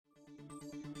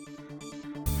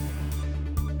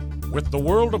With the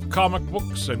world of comic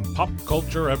books and pop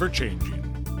culture ever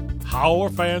changing, how are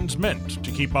fans meant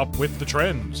to keep up with the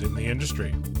trends in the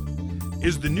industry?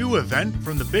 Is the new event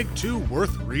from the Big Two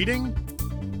worth reading?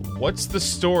 What's the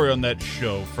story on that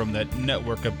show from that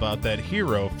network about that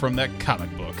hero from that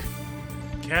comic book?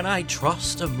 Can I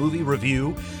trust a movie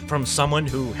review from someone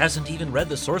who hasn't even read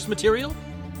the source material?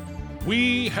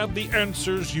 We have the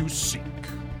answers you seek.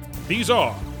 These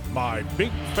are my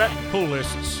big fat pull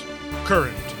lists,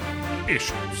 current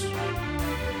issues.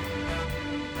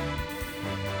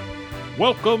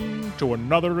 Welcome to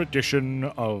another edition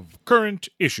of Current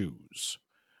Issues,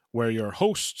 where your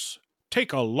hosts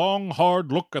take a long,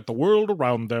 hard look at the world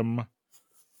around them,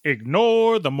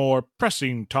 ignore the more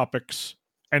pressing topics,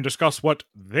 and discuss what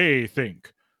they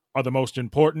think are the most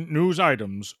important news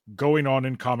items going on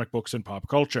in comic books and pop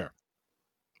culture.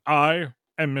 I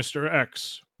am Mr.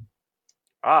 X.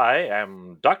 I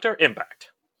am Dr.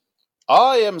 Impact.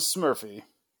 I am Smurfy.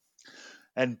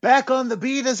 And back on the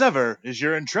beat as ever is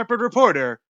your intrepid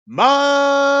reporter,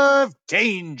 Marv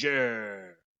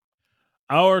Danger.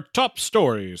 Our top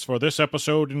stories for this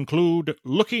episode include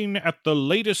looking at the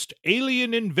latest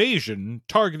alien invasion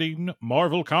targeting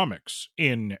Marvel Comics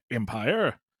in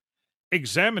Empire,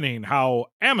 examining how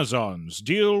Amazons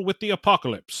deal with the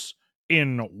apocalypse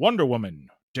in Wonder Woman,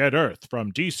 Dead Earth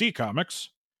from DC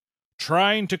Comics,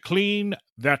 trying to clean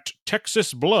that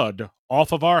Texas blood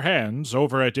off of our hands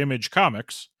over at Image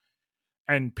Comics,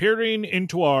 and peering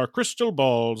into our crystal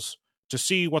balls to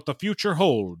see what the future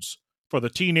holds for the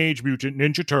Teenage Mutant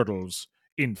Ninja Turtles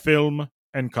in film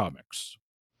and comics.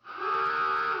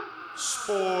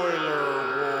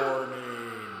 Spoiler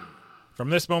warning. From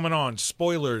this moment on,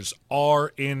 spoilers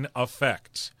are in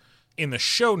effect. In the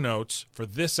show notes for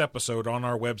this episode on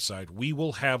our website, we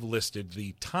will have listed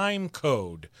the time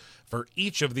code for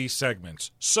each of these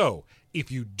segments. So, if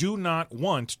you do not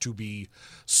want to be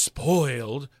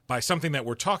spoiled by something that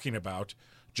we're talking about,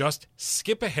 just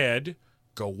skip ahead,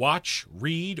 go watch,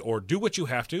 read, or do what you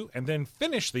have to, and then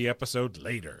finish the episode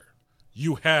later.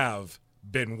 You have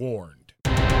been warned.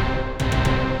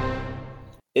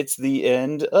 It's the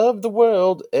end of the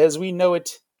world as we know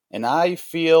it, and I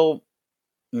feel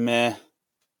meh.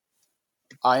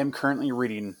 I am currently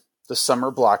reading the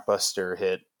summer blockbuster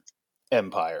hit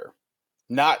Empire.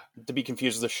 Not to be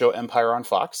confused with the show Empire on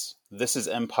Fox. This is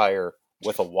Empire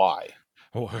with a Y.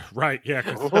 Oh, right, yeah.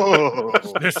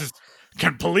 'Cause this is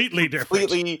completely different.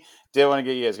 Completely didn't want to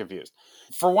get you guys confused.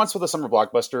 For once with a summer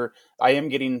blockbuster, I am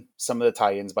getting some of the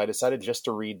tie-ins, but I decided just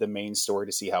to read the main story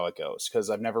to see how it goes, because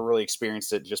I've never really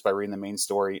experienced it just by reading the main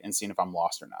story and seeing if I'm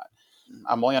lost or not.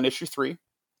 I'm only on issue 3.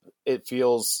 It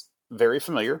feels very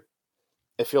familiar.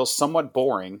 It feels somewhat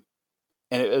boring,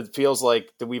 and it feels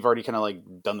like that we've already kind of like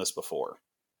done this before.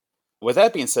 With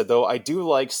that being said, though, I do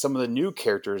like some of the new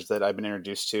characters that I've been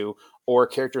introduced to, or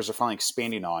characters are finally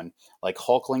expanding on. Like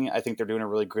Hulkling, I think they're doing a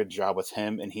really good job with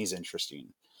him, and he's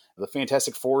interesting. The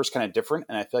Fantastic Four is kind of different,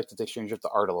 and I feel like that they changed up the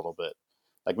art a little bit.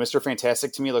 Like Mr.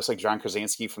 Fantastic, to me, looks like John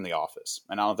Krasinski from The Office.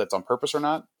 And I don't know if that's on purpose or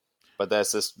not, but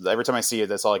that's just, every time I see it,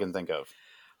 that's all I can think of.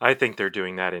 I think they're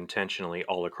doing that intentionally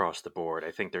all across the board.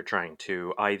 I think they're trying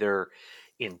to either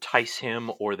entice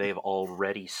him or they've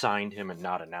already signed him and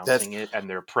not announcing it, and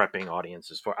they're prepping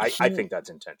audiences for I think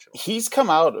that's intentional. He's come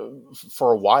out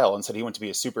for a while and said he wanted to be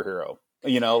a superhero.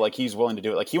 You know, like he's willing to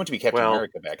do it. Like he wanted to be Captain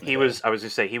America back in the day. I was going to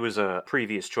say, he was a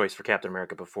previous choice for Captain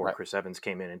America before Right. Chris Evans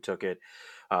came in and took it.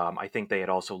 I think they had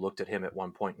also looked at him at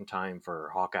one point in time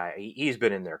for Hawkeye. He's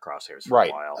been in their crosshairs for a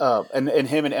while. And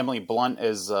him and Emily Blunt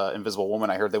as Invisible Woman,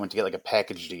 I heard they went to get like a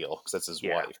package deal because that's his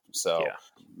wife. So,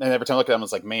 and every time I looked at him, I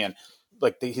was like, man,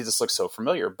 like he just looks so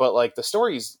familiar. But like the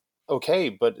story's okay,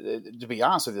 but to be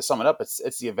honest with you, to sum it up,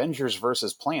 it's the Avengers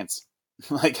versus plants.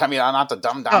 Like, I mean, I'm not to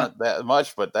dumb down it that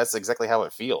much, but that's exactly how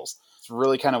it feels. It's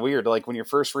really kind of weird. Like when you're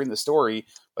first reading the story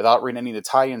without reading any of the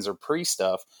tie-ins or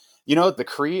pre-stuff, you know, the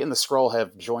Kree and the Skrull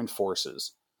have joined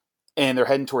forces and they're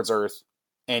heading towards Earth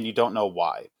and you don't know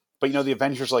why. But, you know, the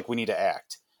Avengers are like, we need to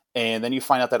act. And then you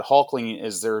find out that Hulkling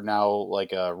is there now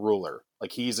like a ruler.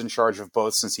 Like he's in charge of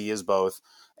both since he is both.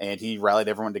 And he rallied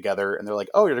everyone together and they're like,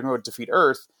 oh, you're going to go defeat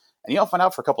Earth. And you don't find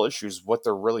out for a couple issues what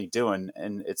they're really doing.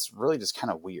 And it's really just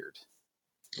kind of weird.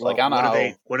 Like, I don't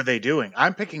know what are they doing?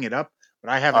 I'm picking it up, but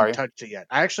I haven't touched it yet.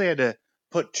 I actually had to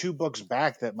put 2 books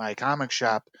back that my comic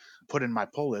shop put in my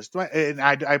pull list. And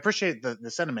I appreciate the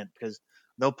sentiment because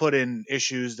they'll put in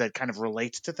issues that kind of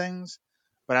relate to things.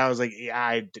 But I was like,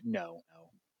 no,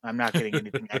 I'm not getting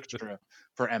anything extra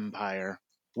for Empire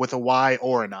with a Y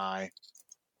or an I.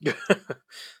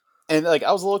 And like,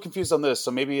 I was a little confused on this.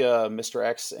 So maybe Mr.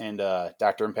 X and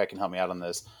Dr. Impact can help me out on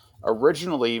this.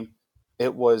 Originally,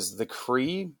 it was the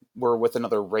Kree were with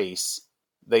another race.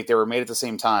 They were made at the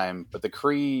same time, but the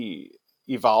Kree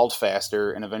evolved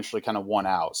faster and eventually kind of won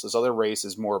out. So this other race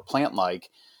is more plant-like,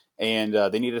 and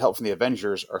they needed help from the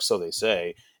Avengers, or so they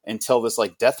say, until this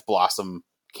like Death Blossom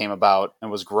came about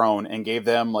and was grown and gave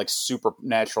them like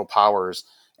supernatural powers,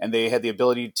 and they had the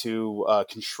ability to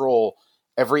control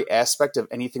every aspect of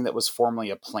anything that was formerly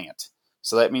a plant.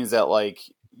 So that means that like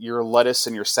your lettuce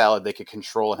and your salad, they could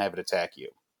control and have it attack you.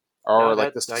 Or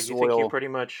like the soil. You think you pretty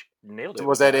much nailed it.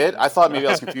 Was that it? I thought maybe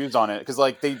I was confused on it because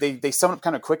like they sum up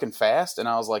kind of quick and fast, and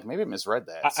I was like, maybe I misread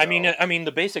that. I mean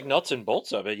the basic nuts and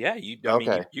bolts of it. Yeah, you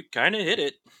kind of hit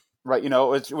it. Right,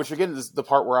 which again is the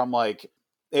part where I'm like,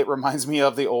 it reminds me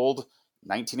of the old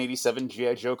 1987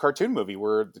 G.I. Joe cartoon movie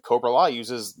where the Cobra Law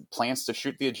uses plants to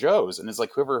shoot the Joes, and it's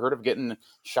like, whoever heard of getting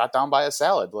shot down by a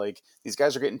salad? Like, these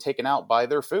guys are getting taken out by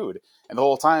their food, and the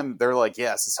whole time they're like,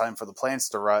 yes, it's time for the plants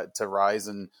to rise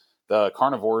and the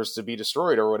carnivores to be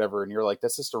destroyed or whatever, and you're like,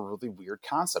 that's just a really weird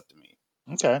concept to me.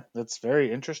 Okay, that's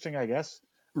very interesting, I guess.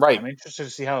 Right. I'm interested to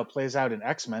see how it plays out in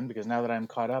X-Men, because now that I'm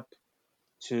caught up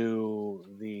to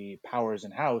the Powers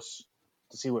in House,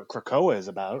 to see what Krakoa is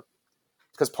about.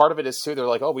 Because part of it is, too, they're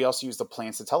like, oh, we also use the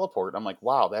plants to teleport. I'm like,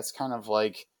 wow, that's kind of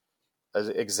like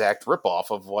an exact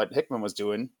ripoff of what Hickman was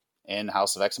doing in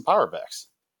House of X and Power of X.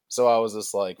 So I was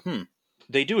just like,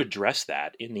 They do address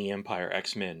that in the Empire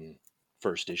X-Men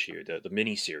first issue, the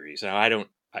miniseries. Now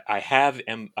I have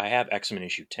X-Men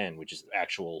issue 10, which is the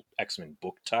actual X-Men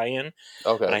book tie-in.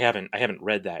 Okay. But I haven't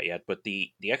read that yet. But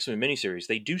the X-Men miniseries,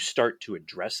 they do start to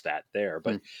address that there.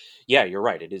 But yeah, you're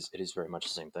right. It is very much the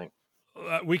same thing.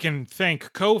 We can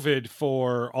thank COVID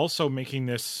for also making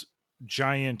this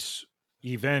giant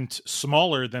event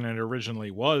smaller than it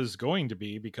originally was going to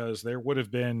be, because there would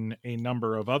have been a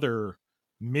number of other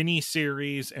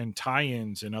miniseries and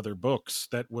tie-ins in other books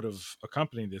that would have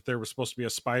accompanied it. There was supposed to be a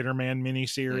Spider-Man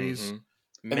miniseries.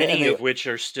 Mm-hmm. Many of which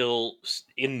are still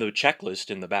in the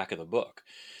checklist in the back of the book.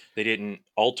 They didn't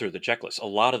alter the checklist. A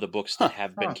lot of the books that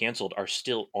have been canceled are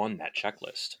still on that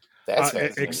checklist.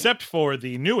 Except for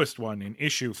the newest one in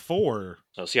issue 4.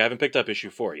 Oh, see, I haven't picked up issue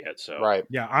 4 yet. So right,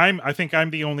 yeah, I think I'm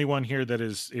the only one here that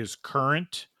is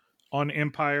current on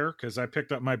Empire, because I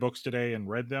picked up my books today and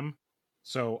read them.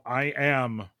 So I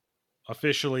am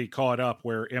officially caught up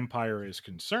where Empire is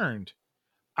concerned.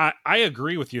 I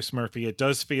agree with you, Smurfy.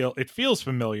 It feels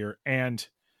familiar, and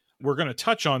we're going to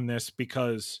touch on this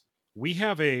because we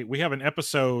have an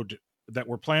episode that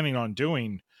we're planning on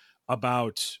doing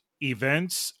about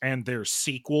events and their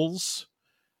sequels,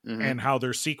 and how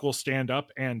their sequels stand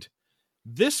up. And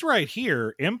this right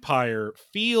here, Empire,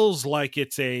 feels like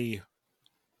it's a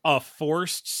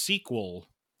forced sequel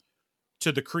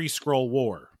to the Kree-Skrull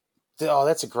War. Oh,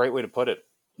 that's a great way to put it.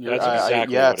 That's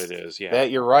exactly what it is. Yeah,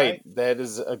 you're right. That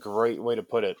is a great way to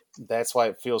put it. That's why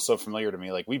it feels so familiar to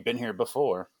me. Like, we've been here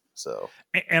before. So,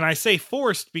 and I say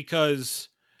forced because,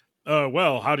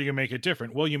 well, how do you make it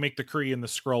different? Well, you make the Kree and the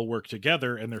Skrull work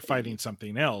together, and they're fighting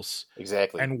something else.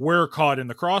 Exactly. And we're caught in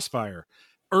the crossfire.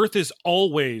 Earth is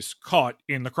always caught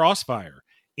in the crossfire.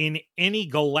 In any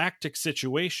galactic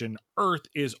situation, Earth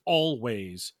is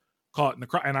always caught in the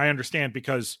crossfire. And I understand,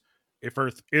 because if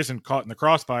Earth isn't caught in the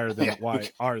crossfire, then why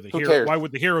are the heroes? Why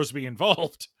would the heroes be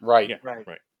involved? Right. Yeah,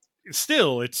 right.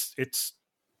 Still, it's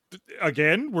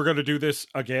again, we're going to do this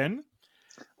again.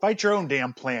 Fight your own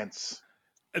damn plants.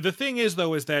 The thing is,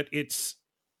 though, is that it's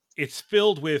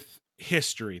filled with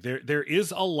history. There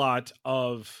is a lot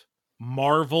of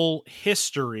Marvel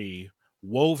history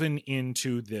woven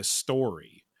into this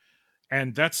story,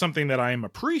 and that's something that I am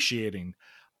appreciating.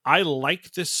 I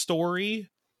like this story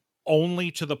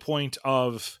only to the point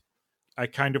of I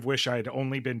kind of wish I'd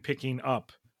only been picking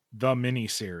up the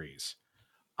miniseries.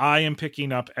 I am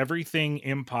picking up everything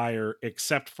Empire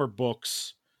except for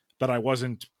books that I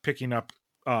wasn't picking up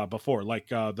before, like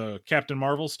the Captain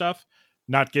Marvel stuff.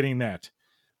 Not getting that.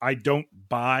 I don't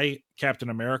buy Captain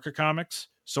America comics,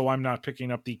 so I'm not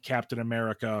picking up the Captain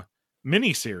America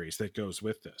miniseries that goes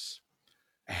with this.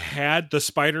 Had the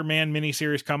Spider-Man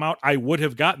miniseries come out, I would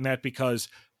have gotten that because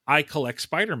I collect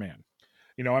Spider-Man.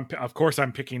 You know, of course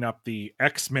I'm picking up the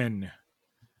X-Men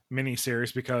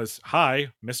miniseries because, hi,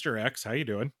 Mr. X, how you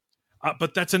doing?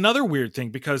 But that's another weird thing,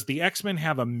 because the X-Men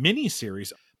have a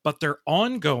miniseries, but they're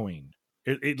ongoing.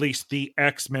 At least the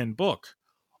X-Men book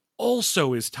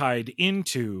also is tied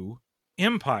into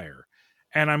Empire.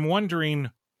 And I'm wondering,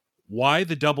 why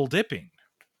the double dipping?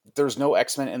 There's no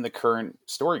X-Men in the current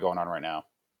story going on right now.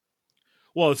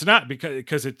 Well, it's not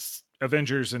because it's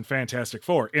Avengers and Fantastic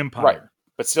Four, Empire. Right.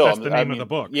 But still, that's the name of the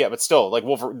book. Yeah, but still, like,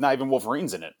 not even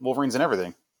Wolverine's in it. Wolverine's in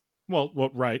everything. Well,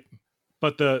 right.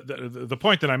 But the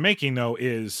point that I'm making, though,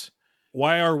 is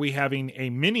why are we having a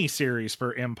mini series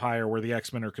for Empire where the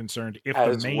X-Men are concerned if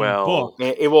the main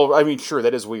book sure,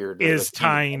 that is weird. Is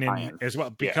tying in as well,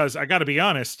 because I got to be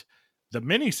honest, the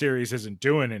mini series isn't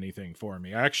doing anything for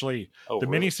me. The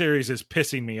mini series is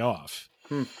pissing me off.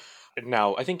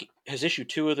 Now, I think, has issue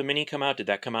 2 of the mini come out? Did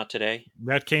that come out today?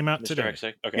 That came out today.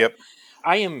 Okay. Yep.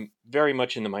 I am very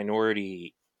much in the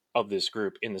minority of this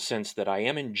group in the sense that I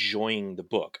am enjoying the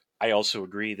book. I also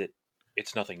agree that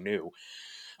it's nothing new.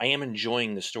 I am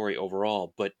enjoying the story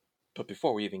overall, but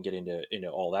before we even get into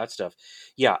all that stuff,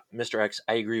 yeah, Mr. X,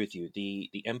 I agree with you. The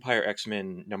Empire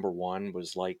X-Men #1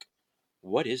 was like,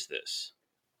 what is this?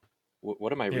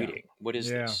 What am I reading? What is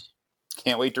this?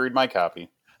 Can't wait to read my copy.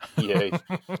 Yay.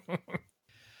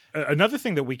 Another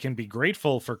thing that we can be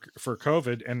grateful for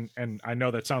COVID, and I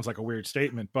know that sounds like a weird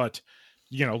statement, but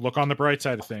look on the bright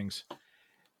side of things.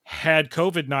 Had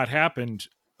COVID not happened,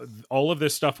 all of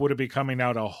this stuff would have been coming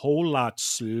out a whole lot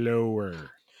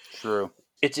slower. True.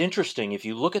 It's interesting if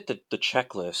you look at the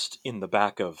checklist in the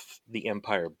back of the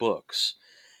Empire books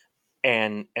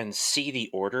and see the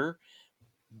order,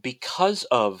 because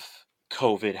of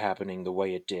COVID happening the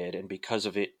way it did and because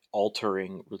of it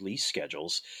altering release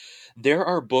schedules, there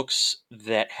are books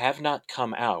that have not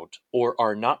come out or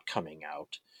are not coming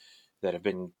out, that have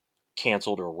been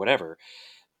canceled or whatever,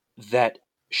 that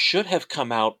should have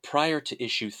come out prior to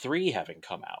issue 3 having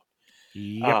come out.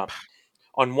 Yep.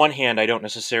 On one hand, I don't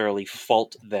necessarily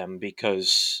fault them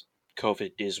because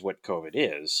COVID is what COVID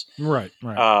is. Right.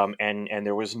 And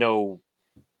there's no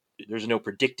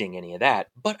predicting any of that,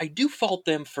 but I do fault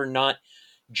them for not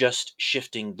just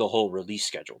shifting the whole release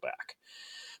schedule back.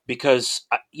 Because,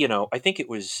 I think it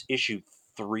was issue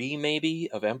 3 maybe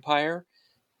of Empire.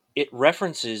 It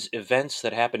references events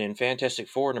that happen in Fantastic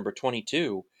Four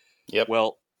 #22. Yep.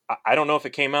 Well, I don't know if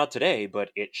it came out today, but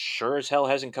it sure as hell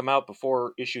hasn't come out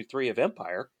before issue 3 of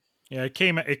Empire. Yeah, it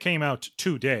came out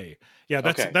today. Yeah,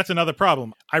 that's another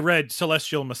problem. I read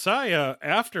Celestial Messiah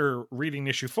after reading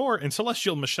issue 4, and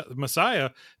Celestial Messiah,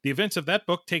 the events of that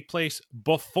book take place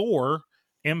before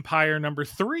Empire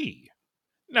 #3.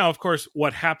 Now, of course,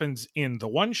 what happens in the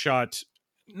one-shot,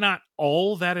 not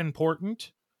all that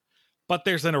important, but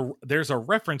there's a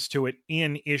reference to it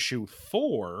in issue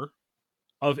 4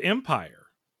 of Empire.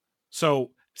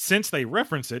 So since they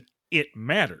reference it, it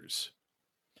matters.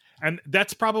 And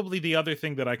that's probably the other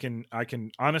thing that I can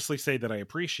honestly say that I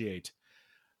appreciate.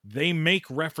 They make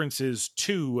references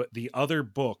to the other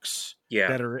books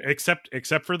that are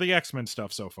except for the X-Men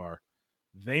stuff so far.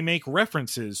 They make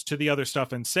references to the other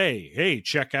stuff and say, hey,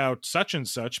 check out such and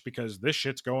such because this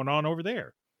shit's going on over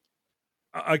there.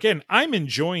 Again, I'm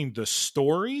enjoying the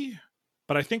story,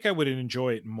 but I think I would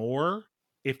enjoy it more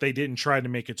if they didn't try to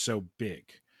make it so big.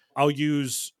 I'll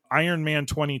use Iron Man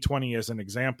 2020 as an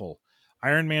example.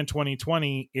 Iron Man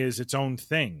 2020 is its own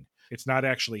thing. It's not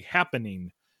actually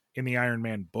happening in the Iron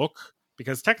Man book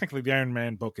because technically the Iron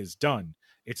Man book is done.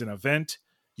 It's an event.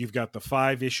 You've got the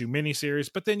 5-issue miniseries,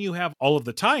 but then you have all of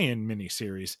the tie-in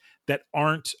miniseries that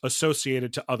aren't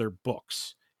associated to other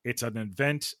books. It's an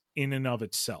event in and of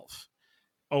itself.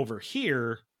 Over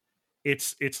here,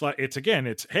 it's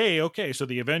hey, okay, so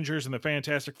the Avengers and the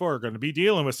Fantastic Four are going to be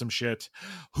dealing with some shit.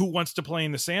 Who wants to play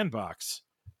in the sandbox?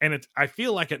 And I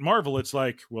feel like at Marvel, it's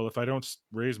like, well, if I don't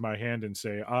raise my hand and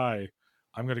say I'm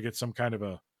going to get some kind of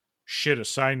a shit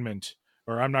assignment,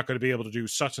 or I'm not going to be able to do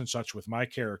such and such with my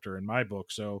character in my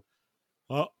book. So,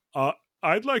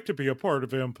 I'd like to be a part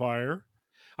of Empire.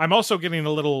 I'm also getting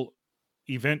a little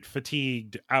event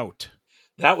fatigued out.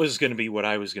 That was going to be what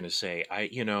I was going to say.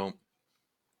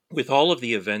 With all of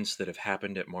the events that have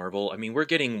happened at Marvel, I mean, we're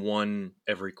getting one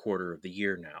every quarter of the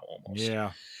year now, almost.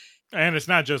 Yeah. And it's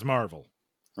not just Marvel.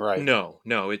 Right. No,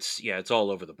 it's all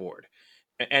over the board.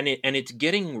 And it's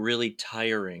getting really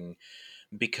tiring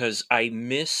because I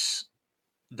miss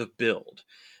the build.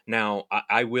 Now,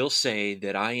 I will say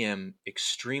that I am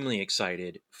extremely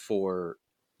excited for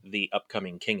the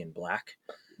upcoming King in Black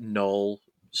Null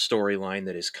storyline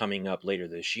that is coming up later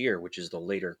this year, which is the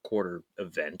later quarter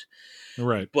event.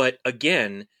 Right. But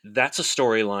again, that's a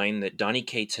storyline that Donny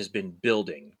Cates has been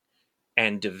building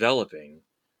and developing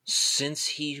since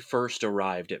he first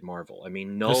arrived at Marvel. I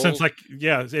mean, Null... Since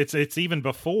it's even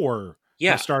before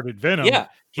he started Venom. Yeah,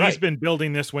 he's been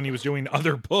building this when he was doing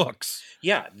other books.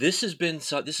 Yeah, this has been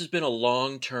a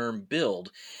long-term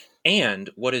build, and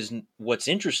what's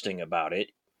interesting about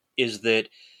it is that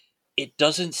it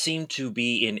doesn't seem to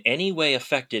be in any way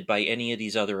affected by any of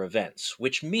these other events,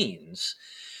 which means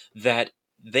that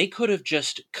they could have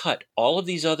just cut all of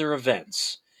these other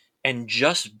events and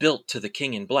just built to the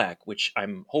King in Black, which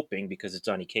I'm hoping, because it's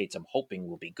Donny Cates, I'm hoping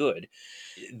will be good.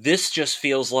 This just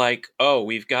feels like, oh,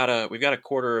 we've got a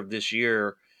quarter of this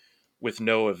year with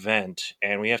no event,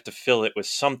 and we have to fill it with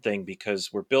something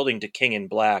because we're building to King in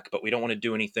Black, but we don't want to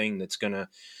do anything that's going to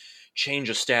change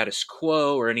a status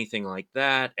quo or anything like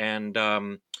that.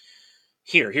 And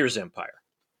here's Empire.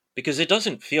 Because it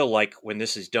doesn't feel like when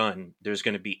this is done, there's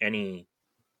going to be any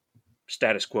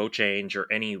status quo change or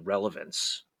any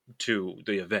relevance to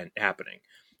the event happening.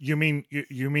 You mean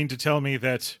to tell me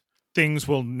that things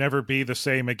will never be the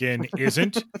same again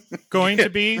isn't going to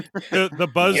be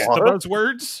the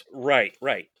buzzwords?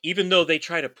 Right. Even though they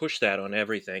try to push that on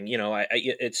everything,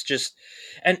 it's just,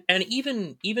 and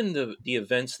even the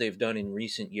events they've done in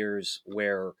recent years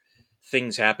where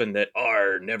things happen that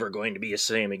are never going to be the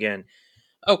same again.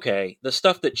 Okay, the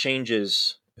stuff that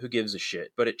changes, who gives a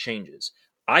shit? But it changes.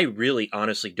 I really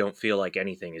honestly don't feel like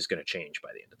anything is going to change by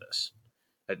the end of this.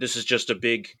 This is just a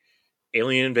big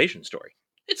alien invasion story.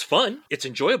 It's fun. It's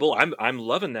enjoyable. I'm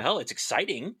loving the hell. It's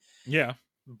exciting. Yeah.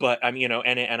 But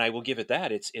and I will give it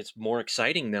that. It's more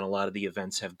exciting than a lot of the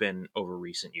events have been over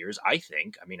recent years, I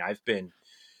think. I mean, I've been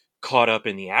caught up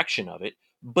in the action of it,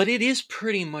 but it is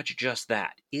pretty much just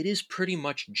that. It is pretty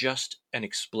much just an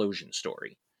explosion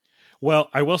story. Well,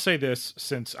 I will say this,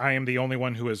 since I am the only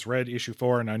one who has read issue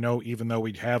 4, and I know even though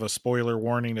we'd have a spoiler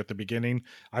warning at the beginning,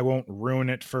 I won't ruin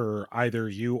it for either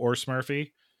you or Smurfy.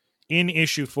 In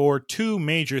issue 4, 2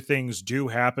 major things do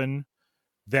happen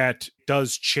that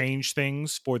does change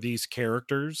things for these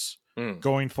characters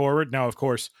going forward. Now, of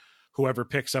course, whoever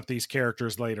picks up these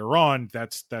characters later on,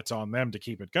 that's on them to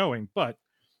keep it going. But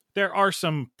there are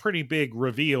some pretty big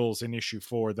reveals in issue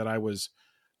 4 that I was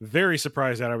very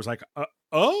surprised at. I was like,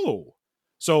 oh,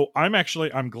 so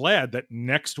I'm glad that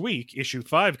next week issue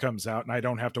 5 comes out and I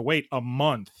don't have to wait a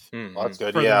month that's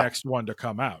good. for the next one to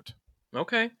come out.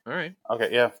 Okay. All right. Okay.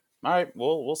 Yeah. All right.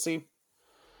 We'll see.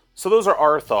 So those are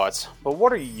our thoughts, but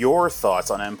what are your thoughts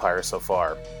on Empire so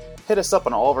far? Hit us up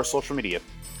on all of our social media.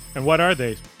 And what are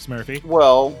they, Smurfy?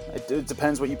 Well, it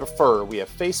depends what you prefer. We have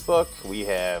Facebook, we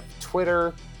have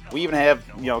Twitter, we even have,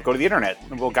 go to the internet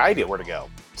and we'll guide you where to go.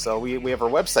 So we have our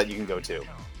website you can go to,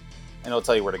 and it'll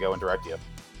tell you where to go and direct you.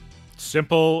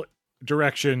 Simple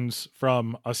directions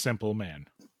from a simple man.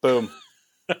 Boom.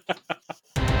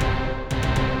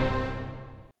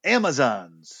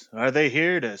 Amazons, are they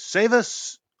here to save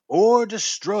us or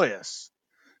destroy us?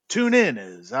 Tune in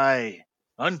as I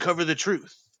uncover the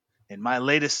truth in my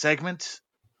latest segment,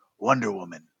 Wonder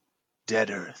Woman, Dead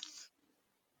Earth.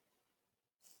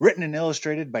 Written and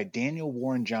illustrated by Daniel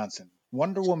Warren Johnson,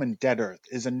 Wonder Woman Dead Earth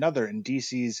is another in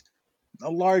DC's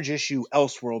large-issue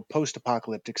Elseworld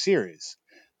post-apocalyptic series.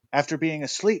 After being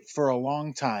asleep for a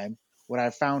long time, what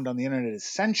I've found on the internet is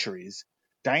centuries,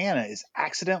 Diana is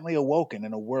accidentally awoken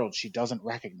in a world she doesn't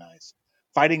recognize,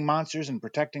 fighting monsters and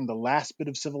protecting the last bit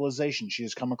of civilization she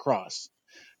has come across.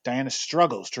 Diana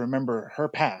struggles to remember her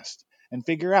past and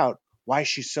figure out why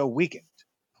she's so weakened.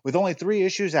 With only 3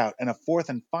 issues out and a 4th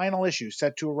and final issue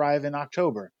set to arrive in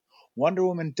October, Wonder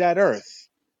Woman Dead Earth,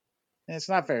 it's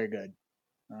not very good,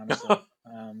 honestly.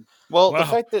 Well, the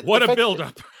fact that... What a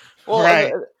build-up. Well,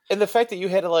 right. And the fact that you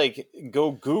had to,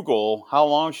 go Google how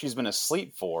long she's been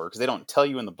asleep for, because they don't tell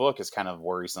you in the book, is kind of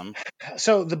worrisome.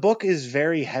 So the book is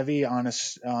very heavy on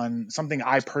something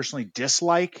I personally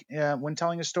dislike when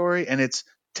telling a story, and it's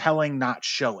telling, not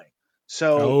showing.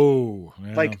 So,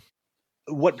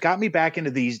 what got me back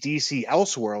into these DC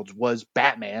Elseworlds was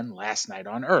Batman Last Night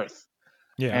on Earth.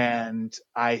 Yeah. And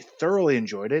I thoroughly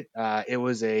enjoyed it. It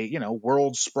was a,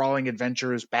 world-sprawling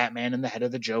adventure as Batman and the head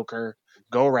of the Joker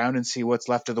go around and see what's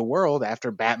left of the world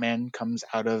after Batman comes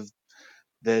out of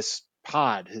this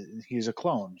pod. He's a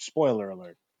clone. Spoiler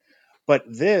alert. But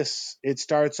it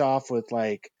starts off with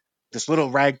this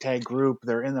little ragtag group.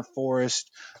 They're in the forest.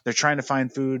 They're trying to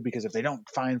find food because if they don't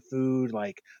find food,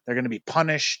 they're going to be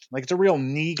punished. It's a real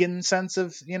Negan sense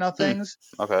of, things.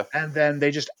 Okay. And then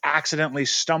they just accidentally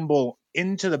stumble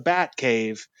into the Bat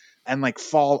Cave and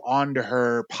fall onto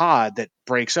her pod that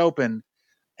breaks open,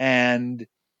 and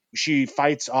she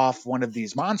fights off one of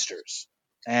these monsters.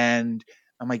 And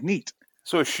I'm like, neat.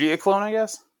 So is she a clone, I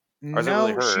guess? Or is it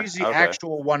really her? She's the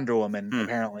actual Wonder Woman,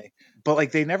 apparently.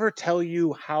 But they never tell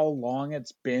you how long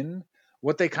it's been.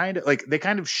 What they kind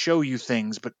of show you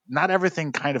things, but not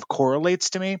everything kind of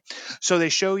correlates to me. So they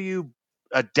show you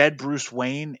a dead Bruce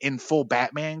Wayne in full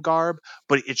Batman garb,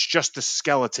 but it's just the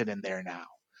skeleton in there now.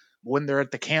 When they're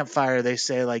at the campfire, they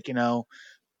say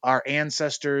our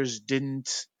ancestors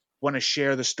didn't want to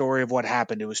share the story of what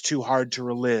happened. It was too hard to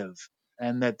relive.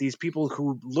 And that these people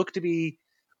who look to be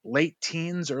late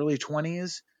teens, early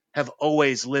 20s, have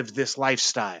always lived this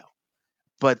lifestyle.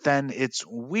 But then it's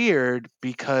weird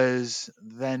because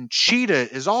then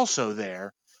Cheetah is also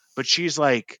there, but she's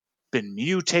like been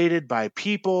mutated by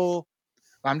people.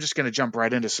 I'm just going to jump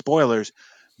right into spoilers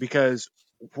because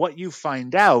what you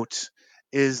find out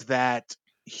is that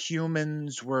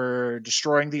humans were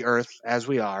destroying the earth as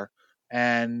we are,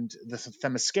 and the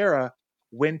Themyscira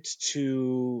went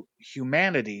to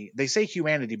humanity. They say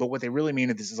humanity, but what they really mean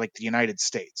is like the United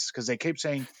States, because they keep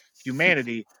saying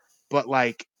humanity, but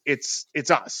like it's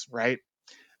us, right?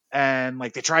 And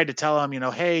like they tried to tell them,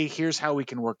 hey, here's how we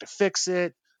can work to fix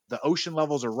it. The ocean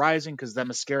levels are rising because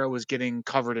Themyscira was getting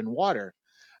covered in water.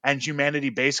 And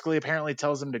humanity basically apparently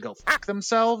tells them to go fuck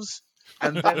themselves.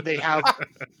 And then they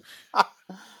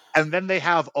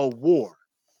have a war.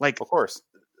 Like, of course.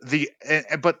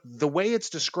 But the way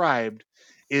it's described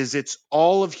is it's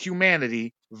all of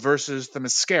humanity versus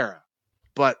Themyscira.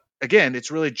 But again,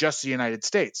 it's really just the United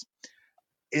States.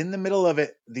 In the middle of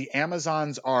it, the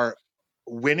Amazons are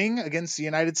winning against the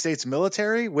United States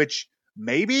military, which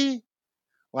maybe,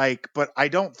 like, but I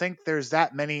don't think there's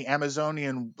that many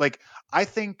Amazonian, like, I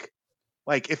think,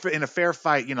 like, if in a fair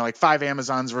fight, like 5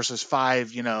 Amazons versus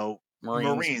 5,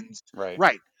 Marines.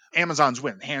 Right. Amazons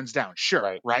win, hands down.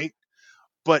 Sure. Right.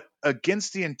 But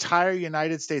against the entire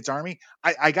United States Army,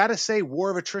 I gotta say,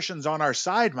 war of attrition's on our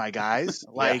side, my guys.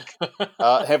 Like,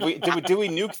 did we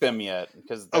nuke them yet?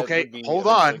 Because hold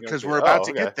on, because we're about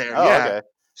to get there. Okay.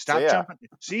 Stop jumping.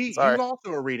 See, you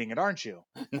also are reading it, aren't you?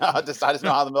 No, I just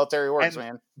know how the military works,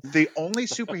 man. The only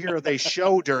superhero they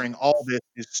show during all this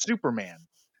is Superman,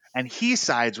 and he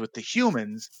sides with the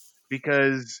humans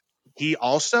because he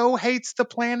also hates the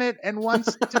planet and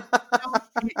wants to.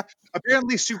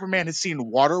 Apparently, Superman has seen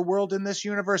Waterworld in this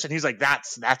universe, and he's like,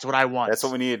 "That's what I want. That's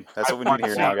what we need. That's what we need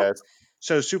here now, guys."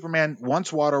 So Superman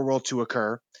wants Waterworld to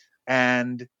occur,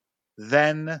 and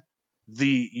then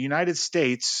the United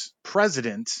States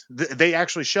president, they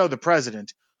actually show the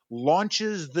president,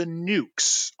 launches the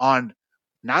nukes on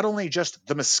not only just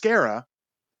the Themyscira,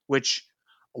 which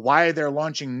why they're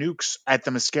launching nukes at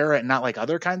the Themyscira and not like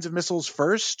other kinds of missiles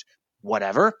first,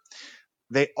 whatever.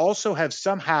 They also have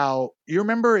somehow, you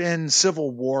remember in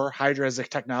Civil War, Hydra has the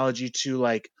technology to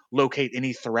like locate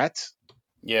any threat?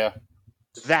 Yeah.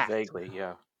 That. Vaguely,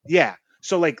 yeah. Yeah.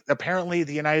 So, like, apparently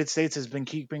the United States has been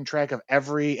keeping track of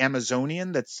every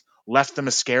Amazonian that's left the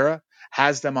Themyscira,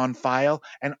 has them on file,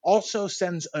 and also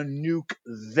sends a nuke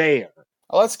there.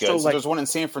 Oh, that's good. So like, there's one in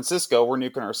San Francisco. We're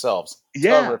nuking ourselves.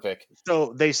 Yeah. Terrific.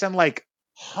 So they send like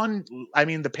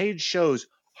the page shows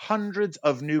hundreds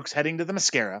of nukes heading to the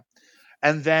Themyscira,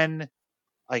 and then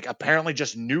like apparently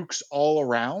just nukes all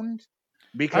around.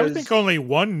 Because I would think only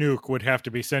one nuke would have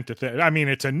to be sent to. It's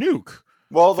a nuke.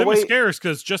 Well, Themyscira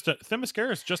is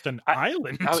just an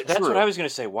island. That's what I was going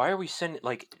to say. Why are we sending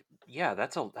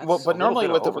that's but normally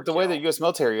with the way the U.S.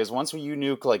 military is, once you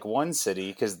nuke like one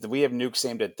city, because we have nukes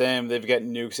aimed at them, they've got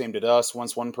nukes aimed at us.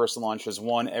 Once one person launches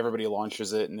one, everybody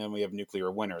launches it, and then we have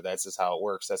nuclear winter. That's just how it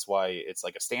works. That's why it's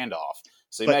like a standoff.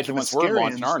 So imagine once we're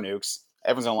launching our nukes,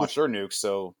 everyone's going to launch their nukes.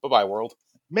 So bye-bye, world.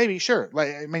 Maybe, sure.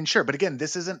 Sure. But again,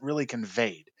 this isn't really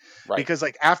conveyed. Right. Because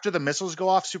like after the missiles go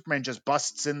off, Superman just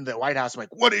busts in the White House like,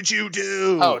 "What did you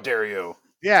do? How dare you?"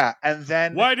 Yeah, and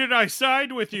then why did I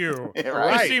side with you?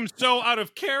 Right. This seems so out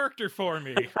of character for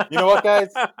me. You know what,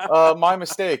 guys? My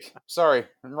mistake. Sorry,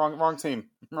 wrong team.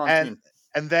 Team.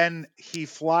 And then he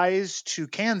flies to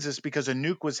Kansas because a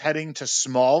nuke was heading to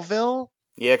Smallville.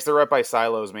 Yeah, because they're right by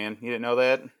silos, man. You didn't know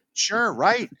that? Sure,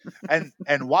 right. and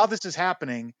while this is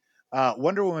happening,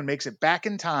 Wonder Woman makes it back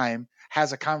in time,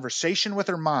 has a conversation with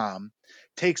her mom,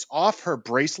 takes off her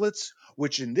bracelets,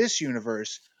 which in this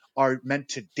universe are meant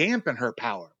to dampen her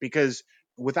power, because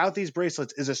without these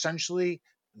bracelets is essentially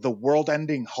the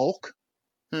world-ending Hulk.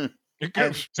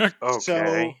 Okay.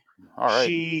 So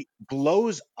she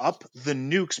blows up the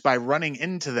nukes by running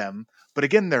into them, but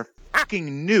again, they're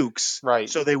fucking nukes, right?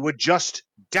 So they would just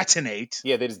detonate.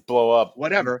 Yeah, they just blow up.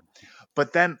 Whatever.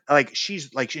 But then, she's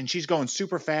going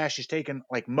super fast. She's taking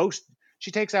she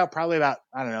takes out probably about,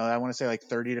 I don't know, I want to say like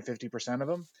 30 to 50% of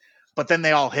them. But then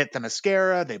they all hit the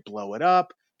Themyscira. They blow it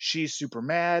up. She's super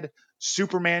mad.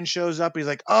 Superman shows up. He's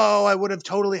like, "Oh, I would have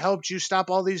totally helped you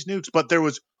stop all these nukes, but there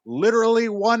was literally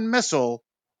one missile,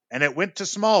 and it went to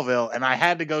Smallville, and I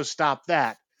had to go stop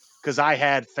that because I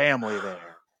had family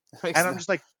there." And I'm just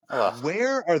like,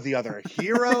 where are the other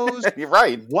heroes? You're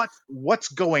right. What's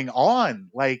going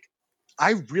on? Like,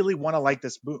 I really want to like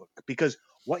this book because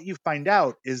what you find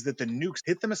out is that the nukes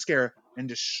hit the Themyscira and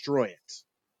destroy it.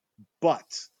 But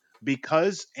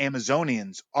because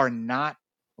Amazonians are not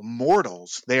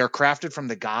mortals. They are crafted from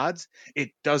the gods.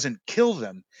 It doesn't kill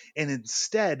them, and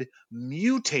instead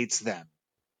mutates them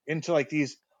into like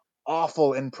these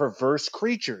awful and perverse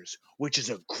creatures, which is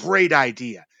a great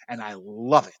idea, and I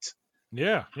love it.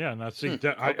 Yeah. Now see,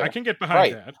 I can get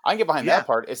behind that. I can get behind that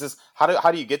part. It's just how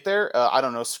do you get there? I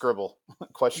don't know. Scribble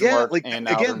question mark. Like, and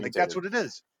again, like that's what it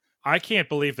is. I can't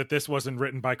believe that this wasn't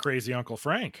written by Crazy Uncle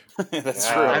Frank. That's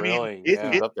true. I mean,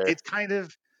 it's kind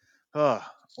of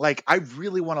like I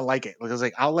really want to like it because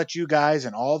like I'll let you guys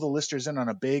and all the listeners in on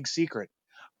a big secret.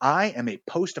 I am a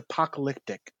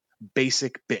post-apocalyptic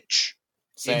basic bitch.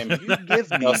 Same. If you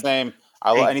give me same.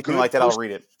 Anything like that, I'll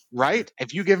read it. Right?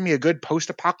 If you give me a good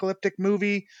post-apocalyptic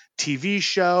movie, TV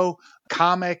show,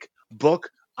 comic, book,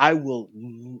 I will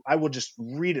just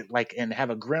read it like and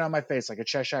have a grin on my face like a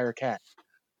Cheshire cat.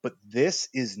 But this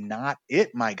is not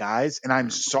it, my guys, and I'm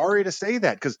sorry to say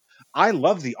that because I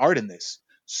love the art in this.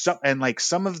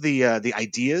 Some of the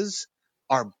ideas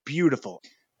are beautiful.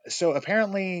 So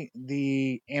apparently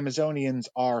the Amazonians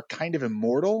are kind of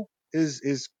immortal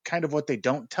is kind of what they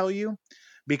don't tell you.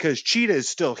 Because Cheetah is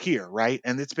still here, right?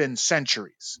 And it's been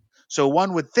centuries. So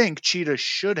one would think Cheetah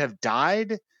should have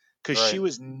died because she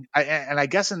was, and I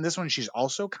guess in this one she's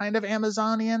also kind of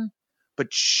Amazonian, but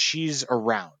she's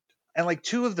around. And like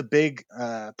two of the big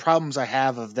problems I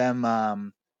have of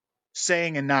them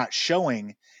saying and not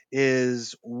showing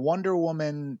is Wonder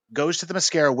Woman goes to the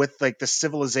Mascara with like the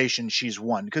civilization she's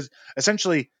won. Because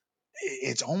essentially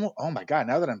it's almost, oh my God,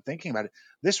 now that I'm thinking about it,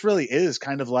 this really is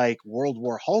kind of like World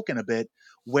War Hulk in a bit,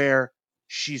 where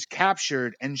she's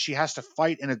captured and she has to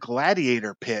fight in a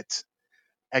gladiator pit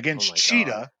against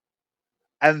Cheetah.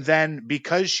 And then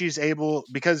because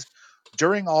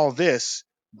during all this,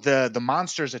 the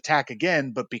monsters attack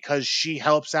again, but because she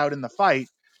helps out in the fight,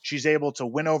 she's able to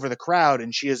win over the crowd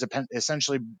and she is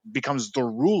essentially becomes the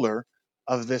ruler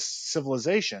of this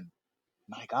civilization.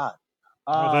 My God.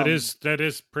 Well, that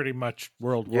is pretty much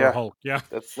World War Hulk. Yeah,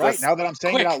 that's right. Now that I'm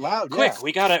saying it out loud,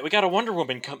 we got a Wonder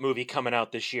Woman movie coming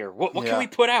out this year. What can we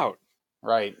put out?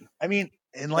 Right. I mean,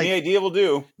 and like any idea will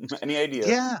do. Any idea?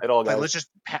 Yeah. At all, guys. Let's just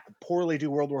poorly do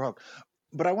World War Hulk.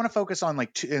 But I want to focus on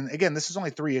like two, and again, this is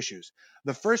only 3 issues.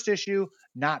 The first issue,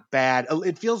 not bad.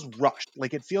 It feels rushed.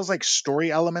 Like it feels like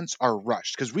story elements are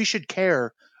rushed because we should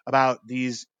care about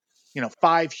these,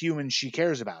 5 humans she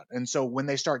cares about. And so when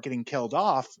they start getting killed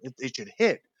off, it should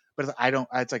hit. But I don't.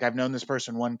 It's like I've known this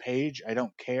person 1 page. I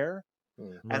don't care.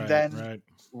 And then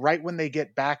right when they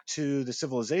get back to the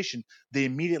civilization, they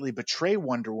immediately betray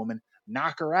Wonder Woman,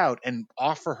 knock her out, and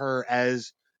offer her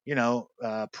as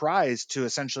prize to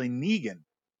essentially Negan.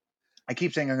 I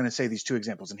keep saying I'm going to say these 2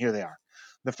 examples, and here they are.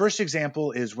 The first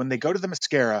example is when they go to the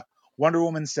Mascara, Wonder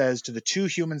Woman says to the 2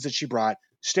 humans that she brought,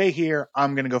 "Stay here.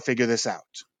 I'm going to go figure this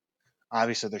out."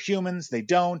 Obviously, they're humans. They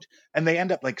don't. And they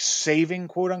end up like saving,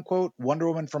 quote unquote, Wonder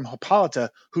Woman from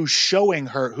Hippolyta, who's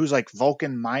like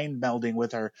Vulcan mind melding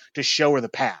with her to show her the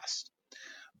past.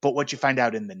 But what you find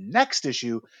out in the next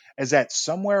issue is that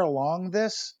somewhere along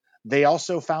this, they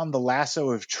also found the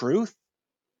lasso of truth.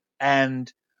 And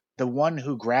the one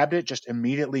who grabbed it just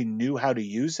immediately knew how to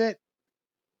use it.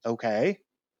 Okay.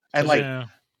 And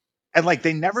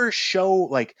they never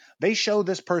show, they show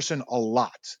this person a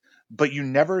lot. But you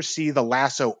never see the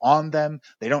lasso on them.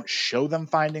 They don't show them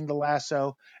finding the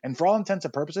lasso. And for all intents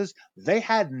and purposes, they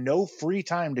had no free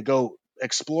time to go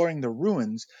exploring the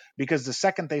ruins because the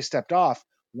second they stepped off,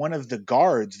 one of the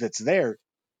guards that's there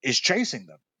is chasing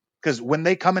them. Because when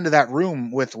they come into that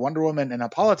room with Wonder Woman and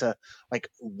Hippolyta,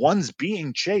 one's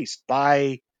being chased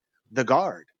by the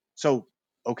guard. So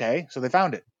they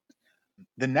found it.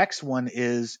 The next one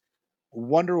is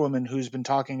Wonder Woman, who's been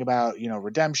talking about,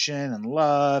 redemption and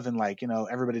love and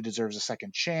everybody deserves a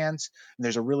second chance. And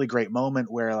there's a really great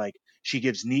moment where she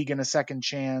gives Negan a second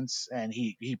chance and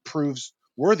he proves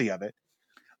worthy of it.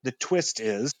 The twist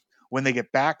is when they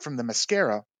get back from the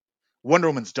Mascara, Wonder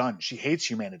Woman's done. She hates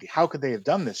humanity. How could they have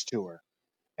done this to her?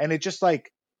 And it's just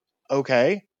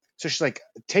okay. So she's like,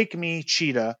 take me,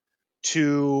 Cheetah,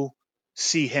 to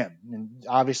see him. And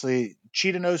obviously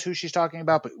Cheetah knows who she's talking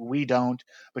about, but we don't.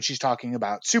 But she's talking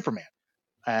about Superman.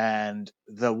 And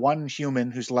the one human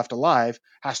who's left alive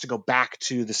has to go back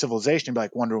to the civilization and be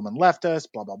like, Wonder Woman left us,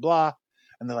 blah, blah, blah.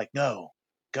 And they're like, no,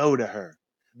 go to her.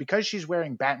 Because she's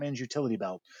wearing Batman's utility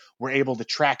belt, we're able to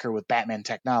track her with Batman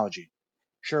technology.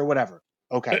 Sure, whatever.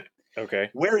 Okay. Okay.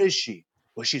 Where is she?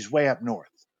 Well, she's way up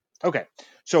north. Okay.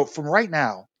 So from right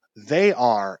now, they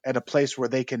are at a place where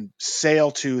they can sail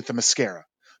to the Mascara.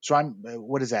 So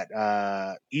what is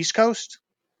that? East Coast,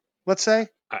 let's say?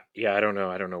 I don't know.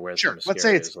 I don't know where. Sure. Let's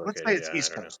say it's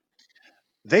East Coast.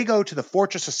 They go to the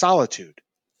Fortress of Solitude.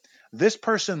 This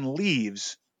person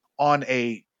leaves on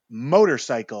a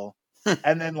motorcycle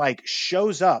and then like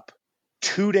shows up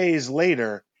 2 days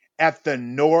later at the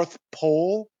North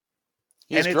Pole.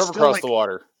 He just drove across like, the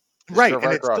water. Right,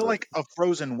 and it's still like a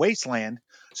frozen wasteland,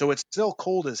 so it's still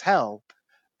cold as hell,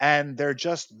 and they're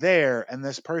just there, and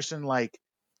this person like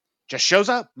just shows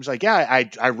up. He's like, yeah,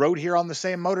 I rode here on the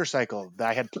same motorcycle.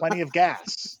 I had plenty of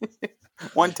gas.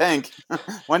 One tank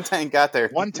got there.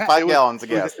 5 gallons of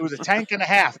gas. It was a tank and a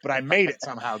half, but I made it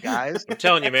somehow, guys. I'm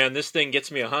telling you, man, this thing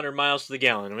gets me 100 miles to the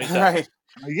gallon. Right.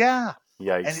 Yeah.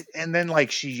 Yikes. And then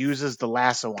like she uses the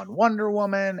lasso on Wonder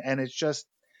Woman, and it's just,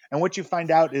 and what you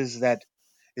find out is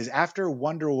after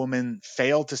Wonder Woman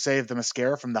failed to save the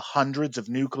Mascara from the hundreds of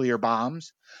nuclear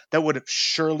bombs that would have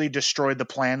surely destroyed the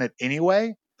planet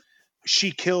anyway,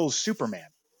 she kills Superman.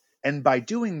 And by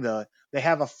doing they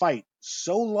have a fight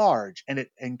so large and it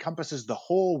encompasses the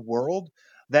whole world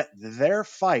that their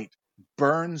fight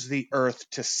burns the earth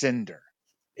to cinder.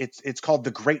 It's called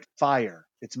the Great Fire.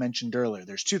 It's mentioned earlier.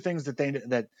 There's two things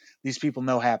that these people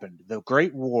know happened. The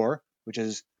Great War, which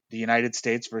is the United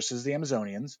States versus the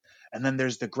Amazonians, and then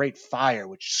there's the Great Fire,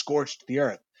 which scorched the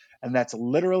earth. And that's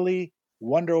literally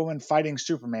Wonder Woman fighting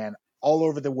Superman all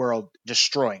over the world,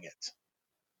 destroying it.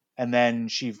 And then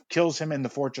she kills him in the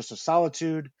Fortress of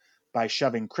Solitude by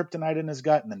shoving kryptonite in his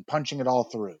gut and then punching it all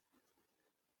through.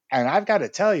 And I've got to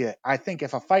tell you, I think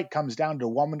if a fight comes down to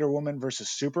Wonder Woman versus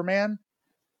Superman,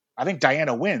 I think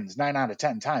Diana wins 9 out of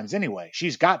 10 times anyway.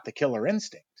 She's got the killer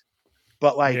instinct.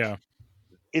 But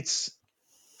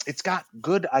it's got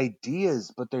good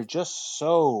ideas, but they're just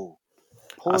so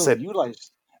poorly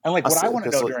utilized. And like what I want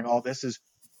to know during all this is,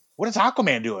 what is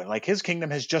Aquaman doing? Like his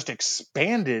kingdom has just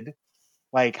expanded.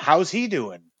 Like, how's he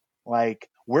doing? Like,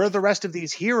 where are the rest of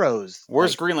these heroes?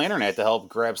 Where's Green Lantern at to help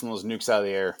grab some of those nukes out of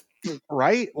the air?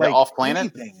 Right? Like off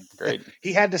planet? Great.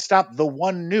 He had to stop the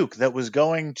one nuke that was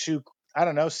going to, I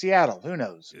don't know, Seattle. Who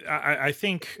knows? I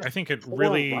think it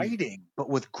really writing, but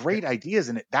with great ideas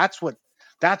in it. That's what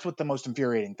the most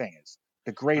infuriating thing is.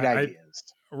 The great ideas.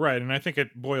 Right, and I think it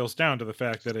boils down to the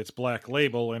fact that it's Black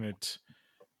Label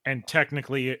and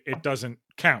technically it doesn't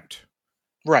count.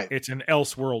 Right. It's an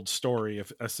Elseworld story,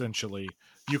 essentially.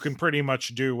 You can pretty much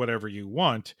do whatever you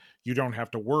want. You don't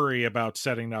have to worry about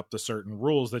setting up the certain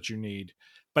rules that you need.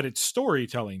 But it's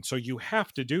storytelling, so you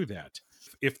have to do that.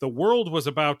 If the world was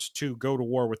about to go to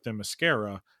war with the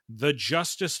Mascara, the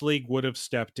Justice League would have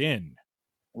stepped in.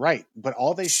 Right, but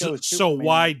all they show is Superman. So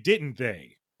why didn't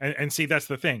they? And see, that's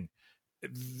the thing.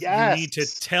 Yes. You need to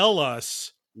tell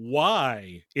us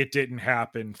why it didn't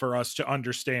happen for us to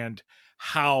understand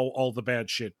how all the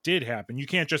bad shit did happen. You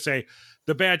can't just say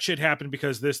the bad shit happened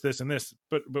because this, and this.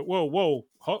 But whoa,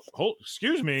 hold,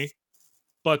 excuse me.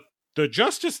 But the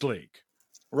Justice League,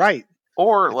 right?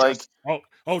 Or like,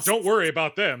 don't worry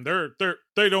about them.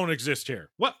 They don't exist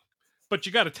here. What? But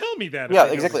you got to tell me that. Yeah,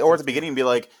 exactly. Or at the beginning, be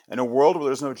like, in a world where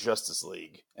there's no Justice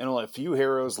League and only a few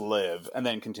heroes live, and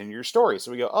then continue your story.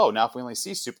 So we go, now if we only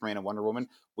see Superman and Wonder Woman,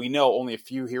 we know only a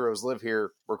few heroes live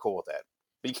here. We're cool with that.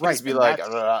 But you can't just be like,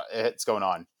 it's going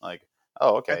on. Like,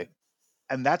 okay.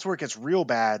 And that's where it gets real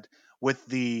bad with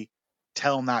the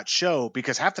tell not show,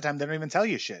 because half the time they don't even tell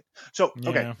you shit. So,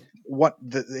 okay,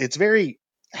 it's very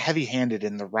heavy-handed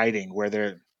in the writing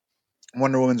where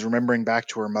Wonder Woman's remembering back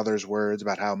to her mother's words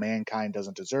about how mankind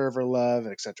doesn't deserve her love,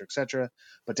 et cetera, et cetera.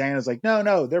 But Diana's like,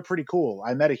 no, they're pretty cool.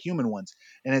 I met a human once.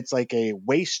 And it's like a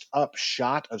waist-up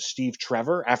shot of Steve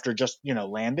Trevor after just,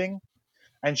 landing.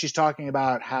 And she's talking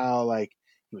about how, like,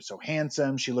 he was so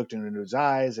handsome. She looked into his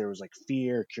eyes. There was, like,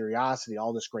 fear, curiosity,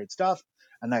 all this great stuff.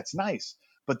 And that's nice.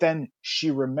 But then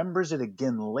she remembers it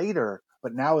again later,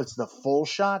 but now it's the full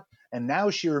shot. And now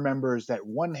she remembers that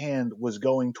one hand was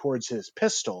going towards his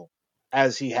pistol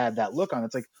as he had that look on.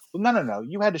 It's like, well, no.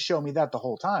 You had to show me that the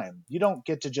whole time. You don't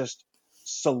get to just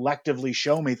selectively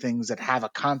show me things that have a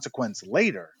consequence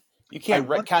later. You can't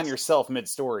retcon yourself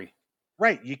mid-story.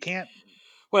 Right. You can't.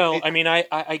 Well, I mean,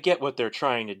 I get what they're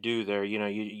trying to do there.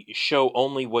 You show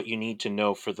only what you need to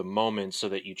know for the moment so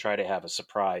that you try to have a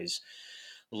surprise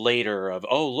later of,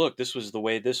 oh, look, this was the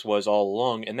way this was all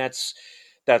along. And that's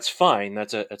fine.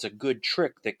 That's a good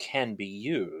trick that can be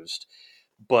used.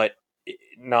 But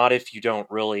not if you don't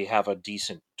really have a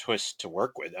decent twist to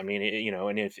work with. I mean,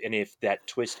 and if that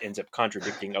twist ends up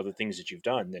contradicting other things that you've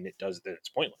done, then it's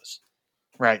pointless.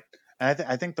 Right. And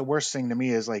I think the worst thing to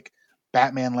me is like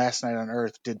Batman Last Night on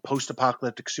Earth did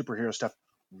post-apocalyptic superhero stuff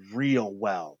real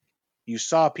well. You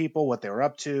saw people, what they were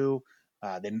up to.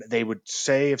 They would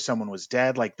say if someone was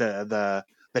dead, like the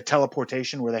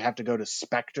teleportation where they have to go to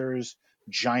Spectre's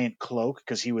giant cloak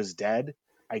because he was dead.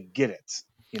 I get it.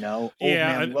 Old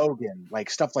Man Logan, like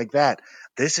stuff like that.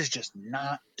 This is just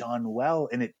not done well,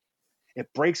 and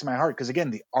it breaks my heart because,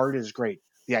 again, the art is great.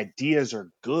 The ideas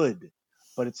are good,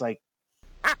 but it's like,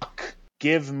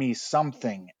 give me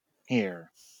something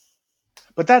here.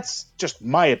 But that's just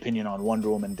my opinion on Wonder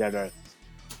Woman Dead Earth.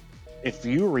 If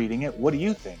you're reading it, what do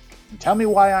you think? And tell me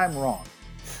why I'm wrong.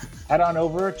 Head on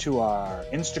over to our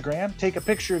Instagram, take a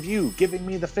picture of you giving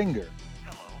me the finger,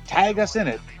 tag us in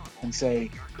it, and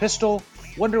say, Pistol,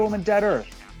 Wonder Woman Dead Earth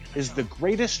is the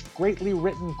greatest, greatly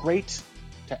written great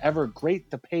to ever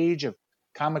grate the page of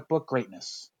comic book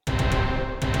greatness.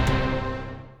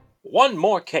 One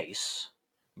more case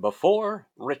before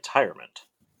retirement.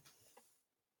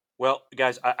 Well,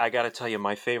 guys, I got to tell you,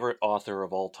 my favorite author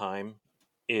of all time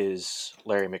is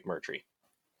Larry McMurtry.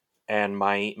 And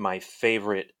my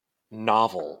favorite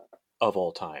novel of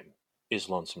all time is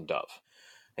Lonesome Dove.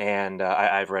 And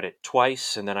I've read it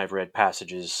twice, and then I've read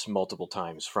passages multiple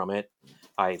times from it.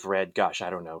 I've read,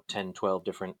 10, 12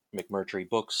 different McMurtry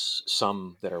books,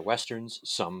 some that are Westerns,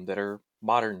 some that are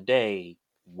modern-day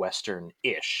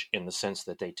Western-ish, in the sense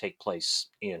that they take place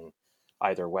in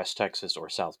either West Texas or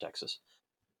South Texas.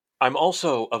 I'm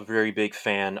also a very big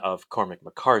fan of Cormac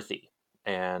McCarthy,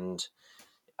 and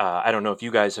I don't know if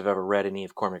you guys have ever read any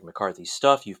of Cormac McCarthy's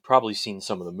stuff. You've probably seen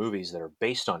some of the movies that are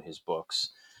based on his books.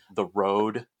 The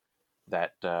Road,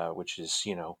 which is,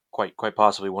 quite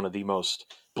possibly one of the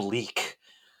most bleak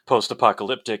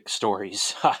post-apocalyptic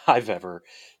stories I've ever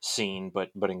seen, but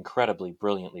incredibly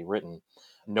brilliantly written.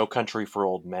 No Country for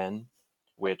Old Men,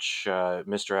 which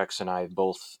Mr. X and I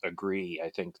both agree. I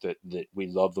think that we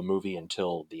love the movie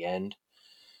until the end.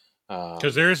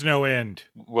 Because there is no end.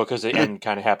 Well, because the end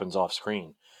kind of happens off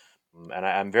screen. And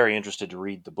I'm very interested to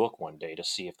read the book one day to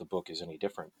see if the book is any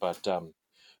different. But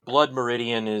Blood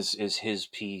Meridian is his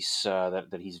piece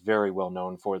that he's very well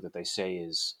known for, that they say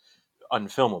is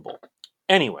unfilmable.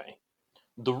 Anyway,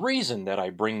 the reason that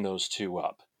I bring those two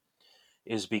up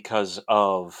is because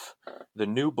of the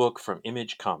new book from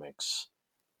Image Comics,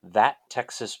 That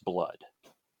Texas Blood.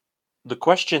 The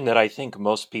question that I think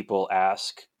most people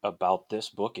ask about this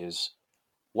book is,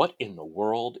 what in the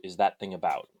world is that thing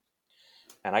about?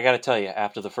 And I got to tell you,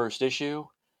 after the first issue,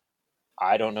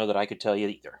 I don't know that I could tell you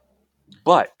either.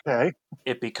 But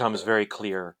It becomes very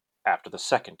clear after the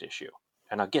second issue.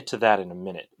 And I'll get to that in a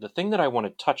minute. The thing that I want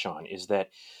to touch on is that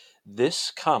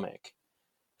this comic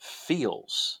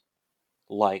feels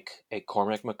like a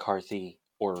Cormac McCarthy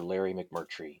or Larry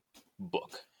McMurtry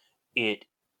book. It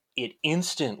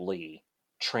instantly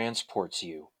transports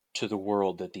you to the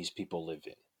world that these people live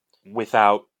in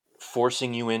without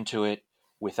forcing you into it,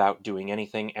 without doing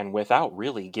anything, and without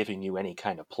really giving you any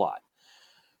kind of plot.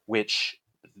 Which,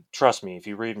 trust me, if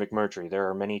you read McMurtry, there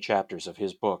are many chapters of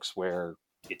his books where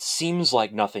it seems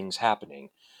like nothing's happening,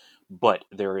 but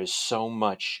there is so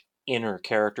much inner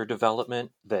character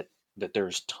development that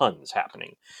there's tons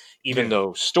happening, even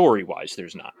though story-wise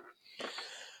there's not.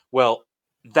 Well,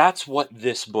 that's what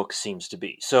this book seems to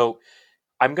be. So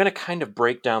I'm going to kind of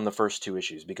break down the first two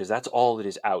issues because that's all that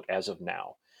is out as of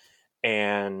now.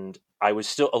 And I was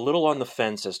still a little on the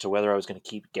fence as to whether I was going to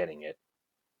keep getting it,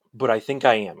 but I think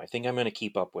I am. I think I'm going to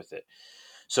keep up with it.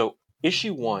 So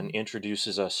issue 1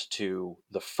 introduces us to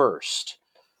the first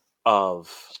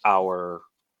of our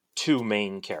two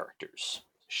main characters,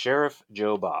 Sheriff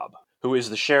Joe Bob, who is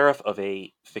the sheriff of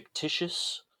a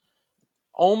fictitious,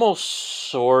 almost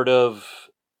sort of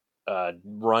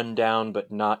rundown,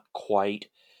 but not quite,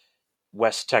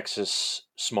 West Texas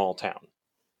small town.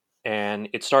 And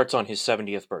it starts on his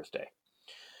 70th birthday.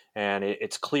 And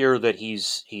it's clear that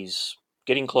he's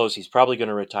getting close. He's probably going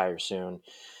to retire soon.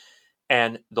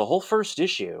 And the whole first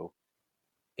issue,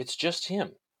 it's just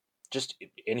him, just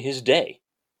in his day.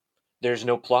 There's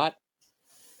no plot.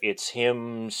 It's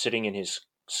him sitting in his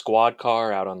squad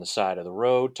car out on the side of the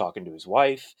road talking to his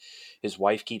wife. His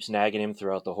wife keeps nagging him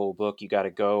throughout the whole book. You got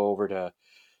to go over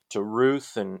to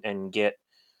Ruth and get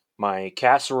my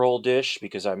casserole dish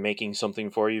because I'm making something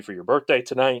for you for your birthday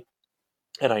tonight,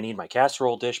 and I need my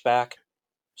casserole dish back.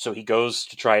 So he goes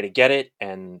to try to get it,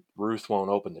 and Ruth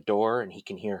won't open the door, and he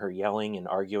can hear her yelling and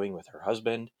arguing with her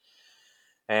husband.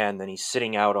 And then he's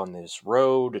sitting out on this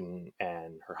road, and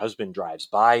her husband drives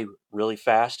by really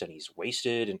fast, and he's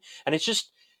wasted, and it's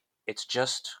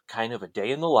just kind of a day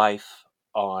in the life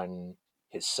on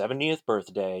his 70th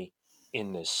birthday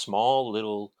in this small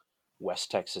little West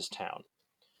Texas town.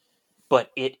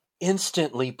 But it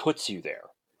instantly puts you there.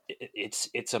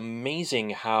 It's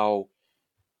amazing how,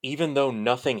 even though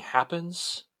nothing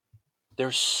happens,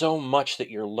 there's so much that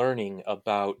you're learning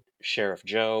about Sheriff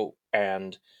Joe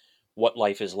and what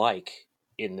life is like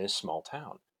in this small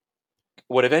town.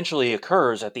 What eventually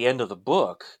occurs at the end of the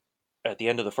book at the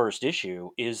end of the first issue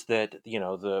is that,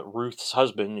 the Ruth's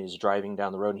husband is driving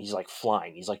down the road and he's like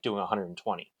flying. He's like doing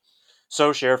 120.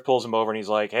 So Sheriff pulls him over and he's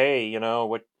like, hey,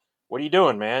 what are you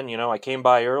doing, man? I came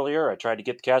by earlier. I tried to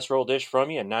get the casserole dish from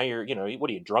you. And now you're, what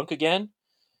are you, drunk again?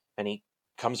 And he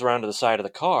comes around to the side of the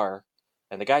car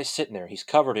and the guy's sitting there. He's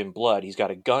covered in blood. He's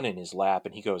got a gun in his lap.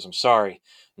 And he goes, I'm sorry.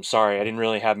 I didn't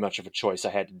really have much of a choice. I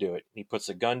had to do it. And he puts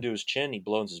the gun to his chin. He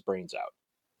blows his brains out.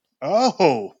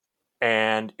 Oh.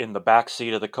 And in the back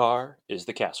seat of the car is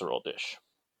the casserole dish.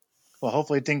 Well,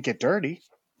 hopefully it didn't get dirty.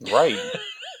 Right.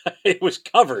 It was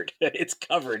covered. It's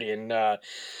covered in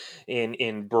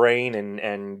brain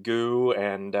and goo,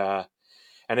 and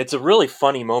it's a really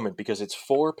funny moment because it's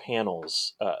 4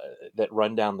 panels that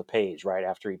run down the page right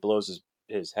after he blows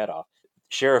his head off.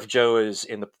 Sheriff Joe is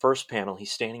in the first panel.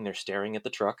 He's standing there staring at the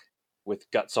truck with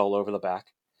guts all over the back.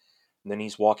 And then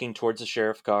he's walking towards the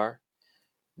sheriff car.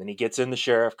 Then he gets in the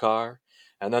sheriff car.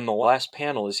 And then the last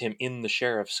panel is him in the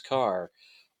sheriff's car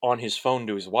on his phone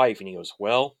to his wife. And he goes,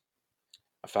 well,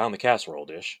 I found the casserole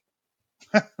dish.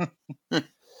 And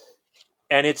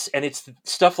it's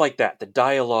stuff like that. The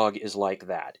dialogue is like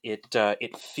that.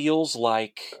 It feels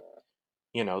like,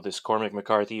 this Cormac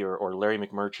McCarthy or Larry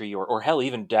McMurtry or hell,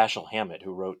 even Dashiell Hammett,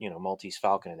 who wrote, Maltese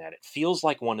Falcon and that. It feels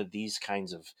like one of these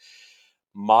kinds of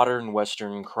modern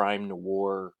Western crime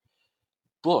noir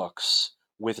books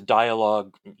with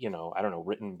dialogue, I don't know,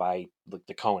 written by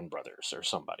the Coen brothers or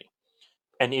somebody.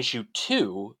 And issue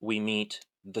 2, we meet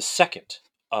the second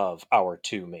of our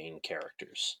 2 main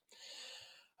characters.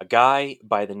 A guy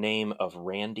by the name of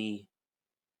Randy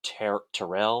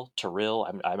Terrell.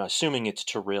 I'm assuming it's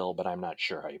Terrell, but I'm not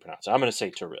sure how you pronounce it. I'm going to say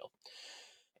Terrell.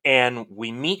 And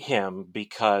we meet him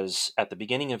because at the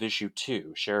beginning of issue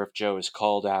 2, Sheriff Joe is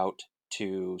called out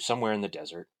to somewhere in the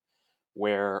desert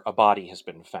where a body has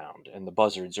been found, and the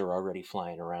buzzards are already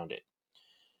flying around it.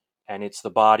 And it's the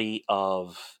body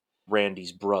of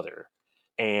Randy's brother.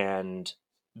 And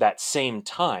that same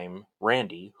time,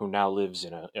 Randy, who now lives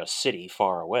in a city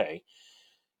far away,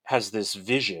 has this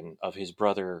vision of his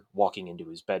brother walking into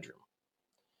his bedroom.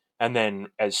 And then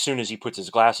as soon as he puts his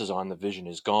glasses on, the vision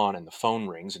is gone and the phone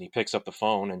rings, and he picks up the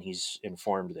phone and he's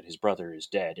informed that his brother is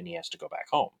dead and he has to go back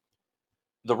home.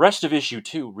 The rest of issue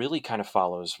 2 really kind of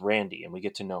follows Randy, and we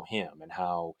get to know him and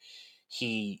how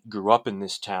he grew up in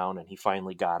this town and he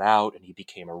finally got out and he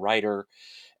became a writer,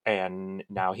 and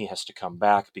now he has to come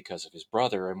back because of his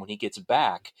brother. And when he gets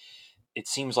back, it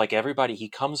seems like everybody he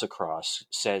comes across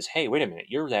says, hey, wait a minute,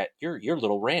 you're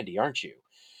little Randy, aren't you?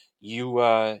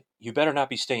 You better not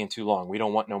be staying too long. We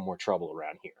don't want no more trouble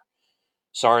around here.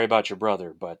 Sorry about your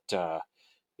brother, but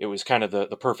it was kind of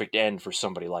the perfect end for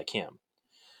somebody like him.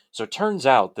 So it turns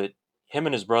out that him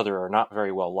and his brother are not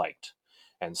very well liked,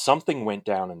 and something went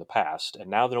down in the past, and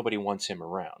now nobody wants him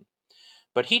around.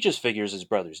 But he just figures his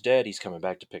brother's dead, he's coming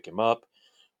back to pick him up,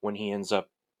 when he ends up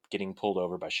getting pulled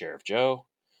over by Sheriff Joe,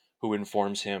 who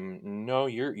informs him, no,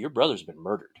 your brother's been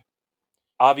murdered.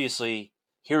 Obviously,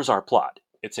 here's our plot.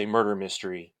 It's a murder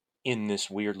mystery in this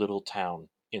weird little town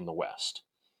in the West.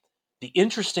 The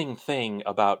interesting thing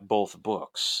about both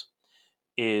books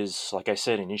is, like I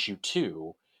said in issue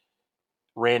 2,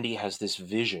 Randy has this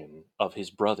vision of his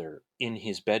brother in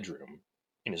his bedroom,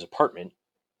 in his apartment,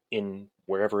 in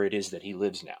wherever it is that he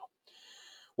lives now.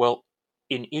 Well,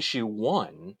 in issue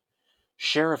 1,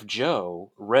 Sheriff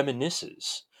Joe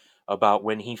reminisces about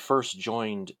when he first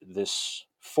joined this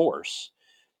force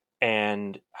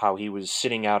and how he was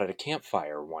sitting out at a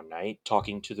campfire one night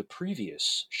talking to the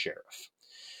previous sheriff.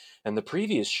 And the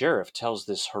previous sheriff tells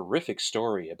this horrific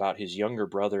story about his younger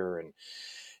brother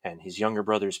and his younger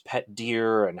brother's pet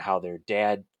deer, and how their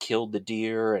dad killed the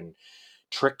deer and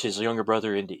tricked his younger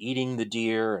brother into eating the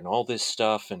deer and all this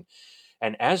stuff.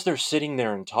 And as they're sitting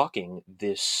there and talking,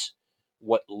 this,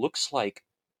 what looks like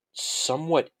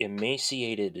somewhat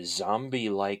emaciated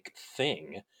zombie-like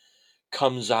thing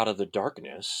comes out of the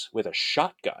darkness with a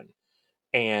shotgun.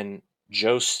 And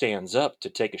Joe stands up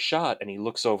to take a shot, and he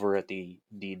looks over at the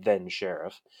then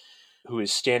sheriff, who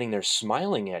is standing there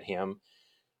smiling at him,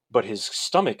 but his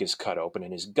stomach is cut open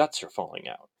and his guts are falling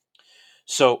out.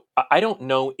 So I don't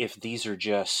know if these are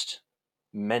just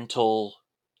mental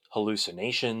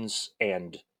hallucinations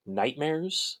and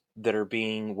nightmares that are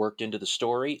being worked into the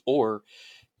story, or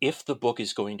if the book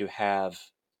is going to have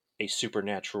a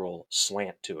supernatural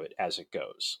slant to it as it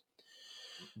goes.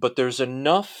 But there's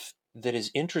enough that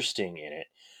is interesting in it,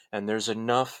 and there's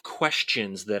enough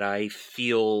questions that I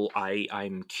feel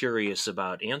I'm curious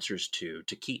about answers to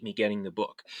keep me getting the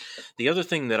book. The other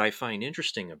thing that I find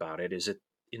interesting about it is that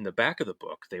in the back of the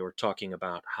book, they were talking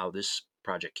about how this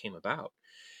project came about.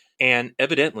 And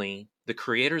evidently, the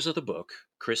creators of the book,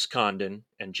 Chris Condon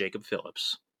and Jacob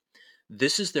Phillips,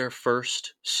 this is their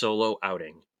first solo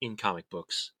outing in comic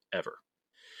books ever.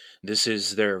 This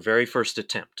is their very first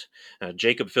attempt.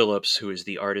 Jacob Phillips, who is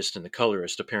the artist and the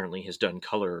colorist, apparently has done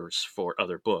colors for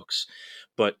other books.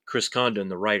 But Chris Condon,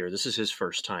 the writer, this is his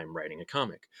first time writing a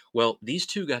comic. Well, these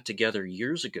two got together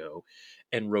years ago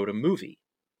and wrote a movie,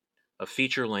 a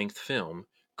feature-length film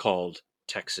called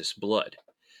Texas Blood,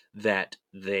 that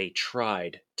they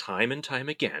tried time and time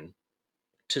again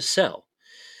to sell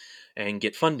and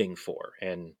get funding for.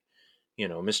 And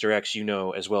Mr. X,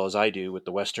 as well as I do with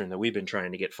the Western that we've been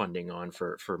trying to get funding on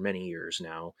for many years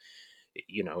now,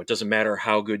 it doesn't matter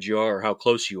how good you are or how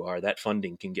close you are, that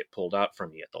funding can get pulled out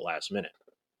from you at the last minute.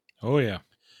 Oh, yeah.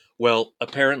 Well,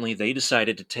 apparently they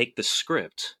decided to take the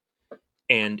script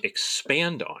and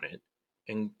expand on it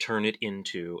and turn it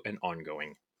into an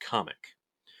ongoing comic.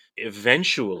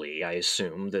 Eventually, I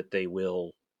assume that they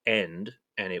will end,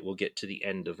 and it will get to the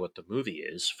end of what the movie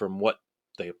is. From what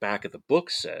the back of the book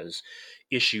says,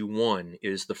 issue 1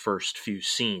 is the first few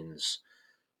scenes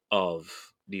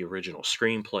of the original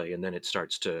screenplay, and then it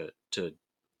starts to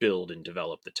build and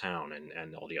develop the town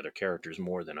and all the other characters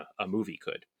more than a movie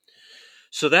could.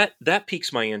 So that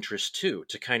piques my interest too,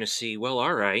 to kind of see, well,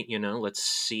 all right, let's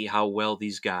see how well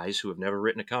these guys who have never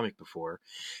written a comic before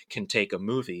can take a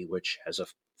movie which has a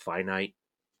finite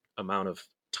amount of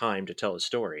time to tell a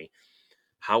story.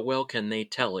 How well can they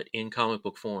tell it in comic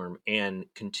book form and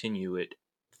continue it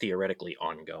theoretically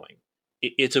ongoing?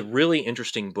 It's a really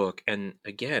interesting book. And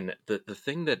again, the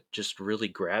thing that just really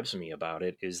grabs me about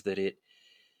it is that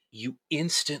you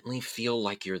instantly feel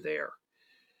like you're there.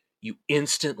 You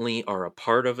instantly are a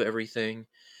part of everything.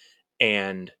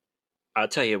 And I'll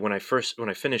tell you, when I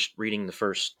finished reading the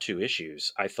first 2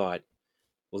 issues, I thought,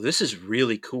 well, this is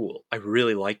really cool. I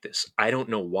really like this. I don't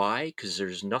know why, because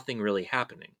there's nothing really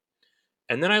happening.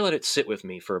 And then I let it sit with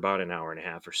me for about an hour and a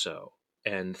half or so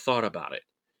and thought about it.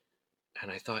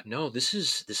 And I thought, no, this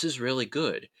is really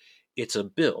good. It's a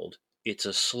build. It's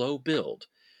a slow build.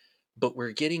 But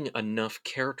we're getting enough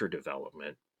character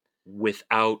development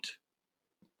without,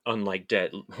 unlike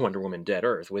Wonder Woman Dead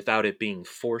Earth, without it being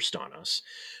forced on us.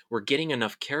 We're getting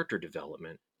enough character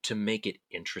development to make it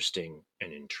interesting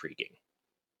and intriguing.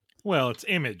 Well, it's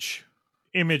Image.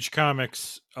 Image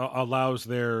Comics allows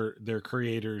their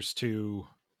creators to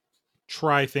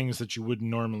try things that you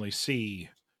wouldn't normally see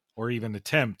or even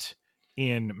attempt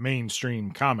in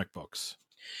mainstream comic books.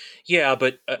 Yeah,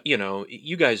 but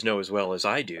you guys know as well as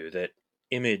I do that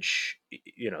Image,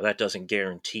 that doesn't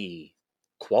guarantee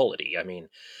quality. I mean,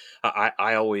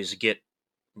 I always get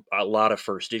a lot of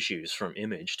first issues from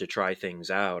Image to try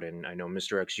things out, and I know,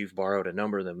 Mr. X, you've borrowed a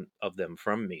number of them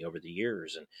from me over the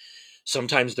years, and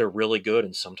sometimes they're really good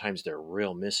and sometimes they're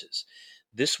real misses.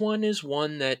 This one is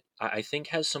one that I think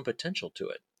has some potential to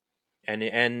it.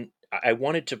 And I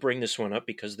wanted to bring this one up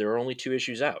because there are only 2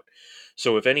 issues out.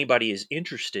 So if anybody is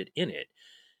interested in it,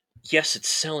 yes, it's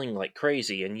selling like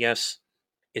crazy, and yes,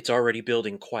 it's already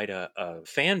building quite a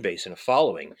fan base and a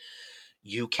following.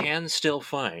 You can still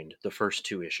find the first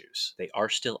 2 issues. They are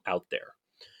still out there.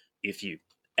 If you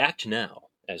act now,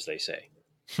 as they say,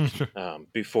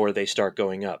 before they start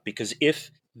going up. Because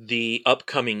if the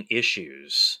upcoming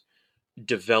issues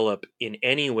develop in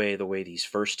any way the way these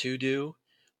first 2 do,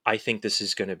 I think this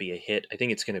is going to be a hit. I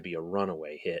think it's going to be a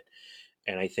runaway hit.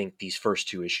 And I think these first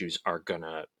 2 issues are going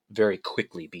to very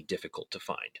quickly be difficult to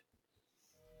find.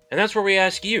 And that's where we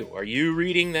ask you, are you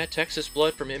reading that Texas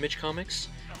Blood from Image Comics?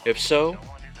 If so,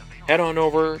 head on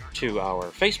over to our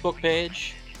Facebook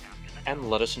page and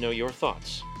let us know your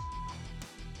thoughts.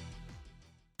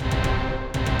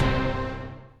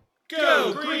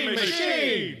 Go Green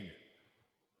Machine!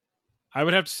 I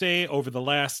would have to say over the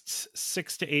last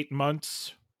 6 to 8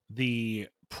 months, the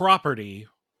property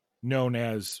known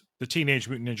as the Teenage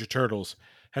Mutant Ninja Turtles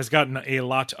has gotten a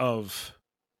lot of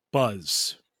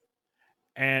buzz.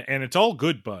 And it's all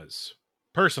good buzz.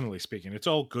 Personally speaking, it's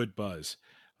all good buzz.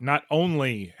 Not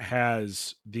only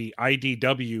has the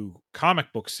IDW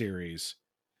comic book series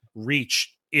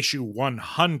reached issue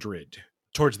 100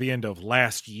 towards the end of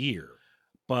last year,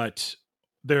 but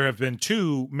there have been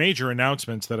 2 major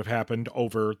announcements that have happened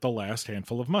over the last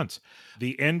handful of months.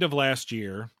 The end of last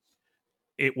year,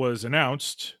 it was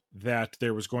announced that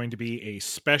there was going to be a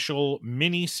special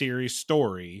mini-series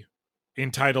story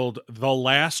entitled The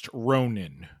Last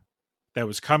Ronin that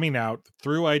was coming out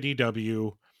through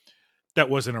IDW. That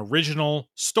was an original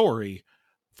story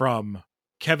from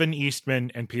Kevin Eastman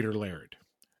and Peter Laird.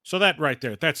 So that right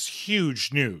there, that's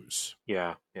huge news.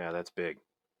 Yeah, that's big.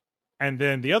 And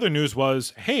then the other news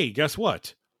was, hey, guess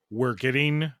what? We're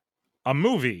getting a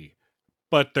movie,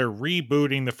 but they're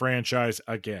rebooting the franchise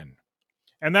again.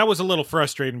 And that was a little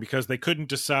frustrating because they couldn't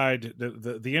decide.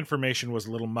 The information was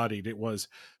a little muddied. It was,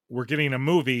 we're getting a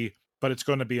movie, but it's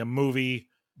going to be a movie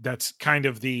that's kind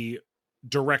of the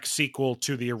direct sequel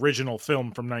to the original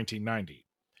film from 1990.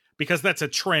 Because that's a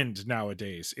trend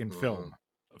nowadays in film.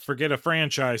 Forget a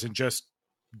franchise and just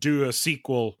do a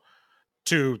sequel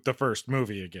to the first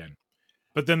movie again.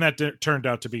 But then that turned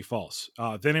out to be false.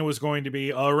 Then it was going to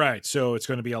be, all right, so it's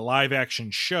going to be a live action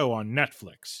show on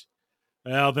Netflix.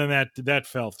 Well, then that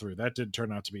fell through. That didn't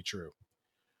turn out to be true.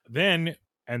 Then,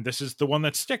 and this is the one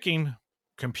that's sticking,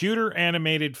 computer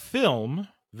animated film,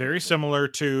 very similar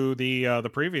to the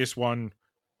previous one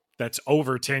that's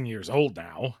over 10 years old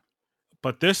now.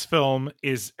 But this film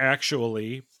is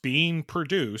actually being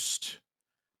produced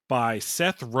by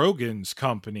Seth Rogen's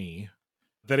company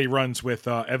that he runs with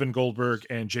Evan Goldberg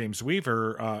and James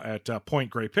Weaver at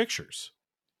Point Grey Pictures.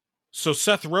 So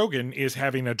Seth Rogen is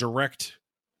having a direct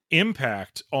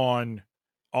impact on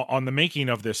the making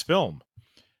of this film.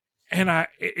 And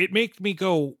it makes me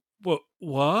go,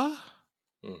 what?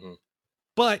 Mm-hmm.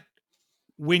 But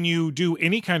when you do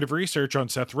any kind of research on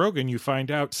Seth Rogen, you find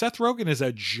out Seth Rogen is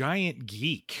a giant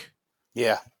geek.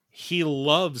 Yeah. He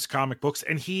loves comic books,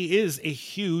 and he is a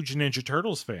huge Ninja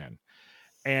Turtles fan.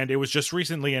 And it was just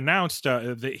recently announced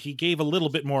that he gave a little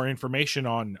bit more information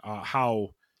on how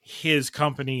his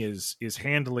company is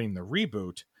handling the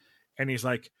reboot. And he's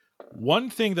like, one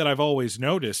thing that I've always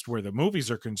noticed where the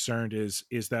movies are concerned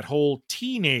is that whole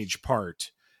teenage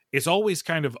part is always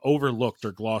kind of overlooked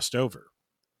or glossed over.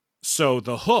 So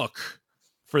the hook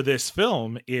for this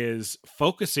film is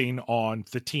focusing on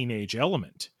the teenage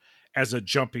element as a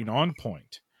jumping on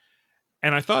point.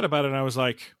 And I thought about it and I was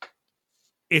like,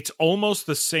 it's almost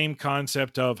the same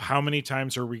concept of how many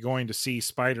times are we going to see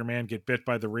Spider-Man get bit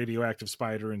by the radioactive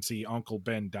spider and see Uncle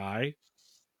Ben die?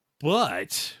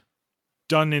 But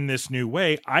done in this new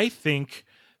way, I think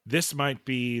this might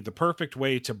be the perfect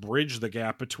way to bridge the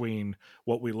gap between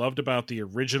what we loved about the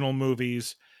original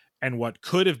movies and what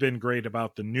could have been great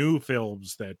about the new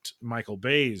films that Michael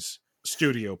Bay's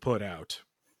studio put out.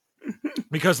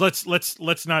 Because let's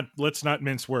not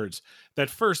mince words. That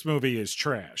first movie is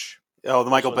trash. Oh,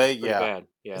 the Michael Bay, yeah. Bad.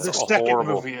 Yeah, the second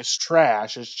movie is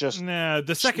trash. It's just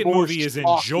the second movie is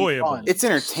enjoyable. Fun. It's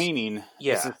entertaining.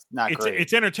 Yeah, it's not great.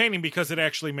 It's entertaining because it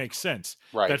actually makes sense.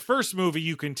 Right. That first movie,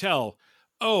 you can tell,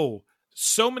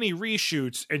 so many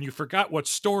reshoots, and you forgot what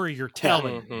story you're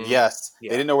telling. Mm-hmm. Yes, they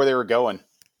didn't know where they were going.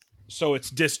 So it's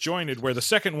disjointed, where the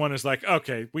second one is like,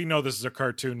 okay, we know this is a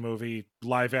cartoon movie,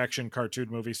 live action cartoon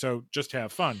movie, so just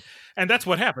have fun. And that's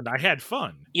what happened. I had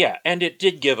fun. Yeah, and it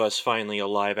did give us finally a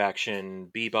live action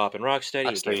Bebop and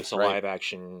Rocksteady. It gave us a live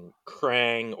action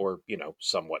Krang, or,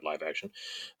 somewhat live action.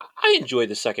 I enjoyed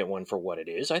the second one for what it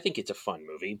is. I think it's a fun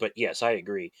movie, but yes, I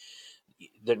agree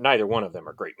that neither one of them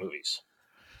are great movies.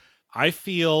 I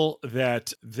feel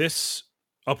that this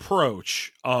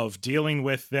approach of dealing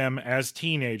with them as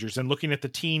teenagers and looking at the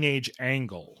teenage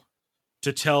angle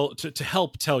to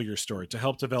help tell your story, to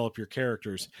help develop your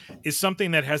characters, is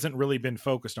something that hasn't really been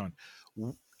focused on.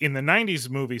 In the 90s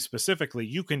movie specifically,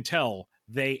 you can tell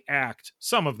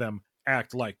some of them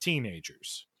act like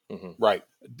teenagers. Mm-hmm. Right.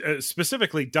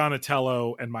 Specifically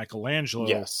Donatello and Michelangelo.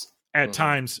 Yes. At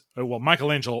times,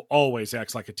 Michelangelo always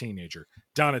acts like a teenager.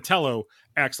 Donatello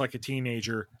acts like a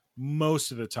teenager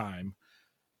most of the time.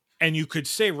 And you could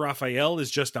say Raphael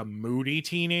is just a moody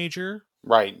teenager.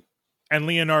 Right. And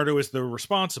Leonardo is the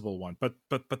responsible one. But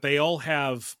they all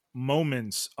have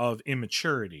moments of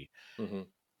immaturity. Mm-hmm.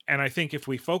 And I think if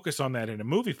we focus on that in a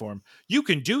movie form, you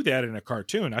can do that in a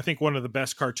cartoon. I think one of the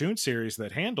best cartoon series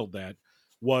that handled that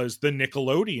was the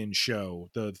Nickelodeon show,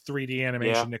 the 3D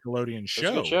animation Nickelodeon show.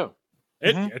 It's a good show.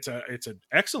 It's an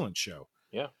excellent show.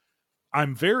 Yeah.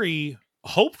 I'm very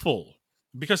hopeful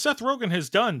because Seth Rogen has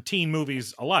done teen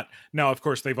movies a lot. Now, of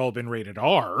course, they've all been rated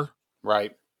R.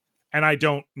 Right. And I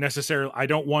don't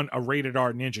want a rated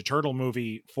R Ninja Turtle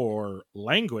movie for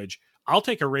language. I'll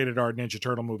take a rated R Ninja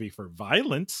Turtle movie for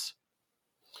violence.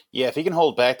 Yeah, if he can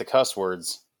hold back the cuss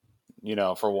words,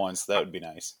 for once, that would be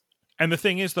nice. And the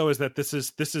thing is, though, is that this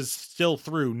is still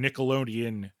through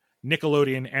Nickelodeon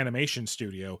Animation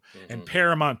Studio, and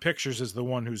Paramount Pictures is the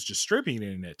one who's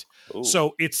distributing it. Ooh.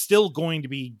 So it's still going to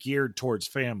be geared towards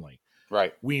family.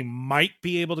 Right. We might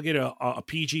be able to get a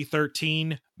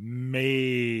PG-13,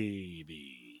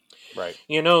 maybe. Right.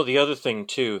 The other thing,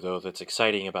 too, though, that's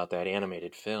exciting about that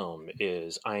animated film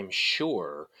is I'm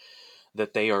sure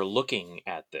that they are looking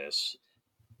at this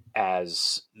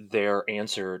as their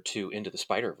answer to Into the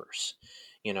Spider-Verse.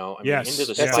 You know, I mean, Into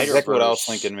the That's Spider-Verse. Exactly what I was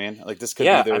thinking, man. Like this could be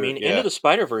either, Into the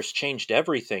Spider-Verse changed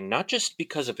everything, not just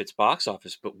because of its box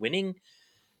office, but winning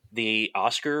the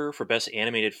Oscar for Best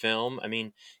Animated Film. I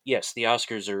mean, yes, the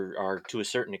Oscars are to a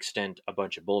certain extent a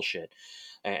bunch of bullshit,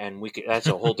 and that's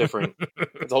a whole different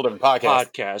it's a whole different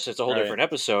podcast. It's a whole different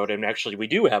episode, and actually we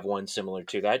do have one similar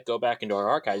to that. Go back into our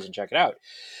archives and check it out.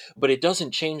 But it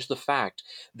doesn't change the fact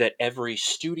that every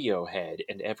studio head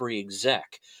and every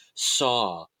exec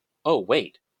saw, oh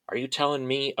wait, are you telling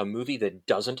me a movie that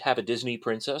doesn't have a Disney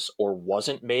princess or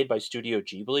wasn't made by Studio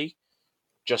Ghibli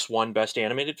just won Best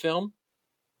Animated Film?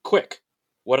 Quick,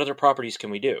 what other properties can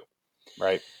we do?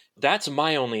 Right. That's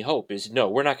my only hope is, no,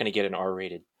 we're not going to get an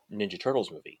R-rated Ninja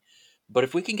Turtles movie. But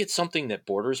if we can get something that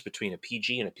borders between a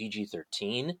PG and a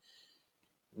PG-13,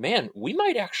 man, we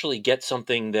might actually get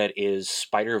something that is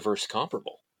Spider-Verse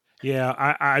comparable. Yeah,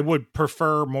 I would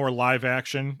prefer more live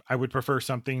action. I would prefer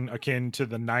something akin to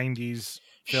the 90s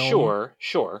film.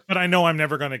 Sure. But I know I'm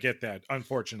never going to get that,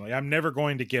 unfortunately. I'm never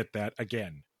going to get that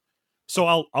again.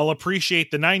 So I'll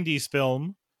appreciate the 90s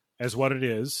film as what it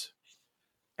is,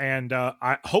 and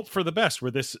I hope for the best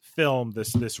where this film,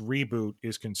 this reboot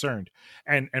is concerned.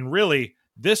 And really,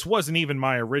 this wasn't even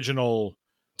my original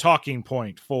talking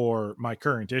point for my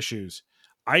current issues.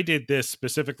 I did this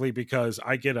specifically because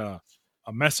I get a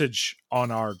message on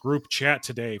our group chat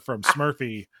today from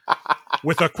Smurfy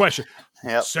with a question.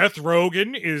 Yep. Seth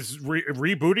Rogen is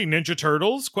rebooting Ninja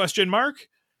Turtles? ?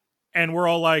 And we're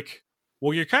all like,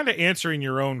 well, you're kind of answering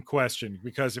your own question,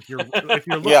 because if you're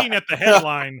looking at the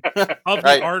headline of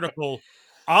the article,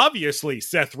 obviously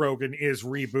Seth Rogen is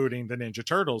rebooting the Ninja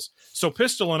Turtles. So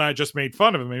Pistol and I just made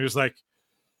fun of him. He was like,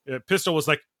 Pistol was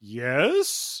like,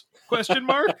 yes? ?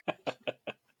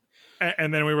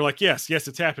 And then we were like, yes,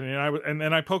 it's happening. And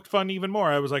then I poked fun even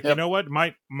more. I was like, You know what?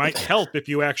 Might help if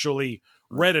you actually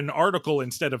read an article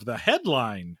instead of the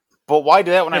headline. But why do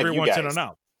that when I have every you once guys? in a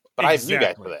while? But exactly. I have you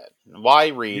guys for that. Why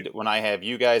read when I have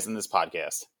you guys in this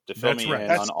podcast to fill me in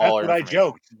on all our information? That's what I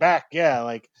joked back. Yeah,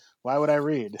 like, why would I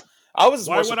read? I was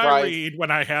Why more would surprised. I read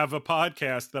when I have a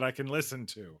podcast that I can listen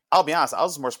to? I'll be honest, I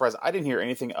was more surprised. I didn't hear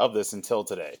anything of this until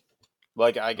today.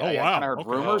 Like, I kind of heard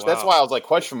rumors. That's why I was like,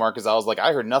 question mark, because I was like,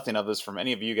 I heard nothing of this from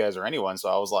any of you guys or anyone. So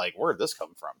I was like, where did this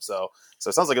come from? So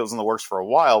it sounds like it was in the works for a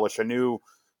while, which I knew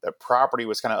that property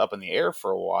was kind of up in the air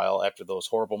for a while after those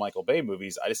horrible Michael Bay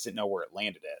movies. I just didn't know where it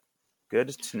landed at. Good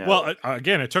to know. Well,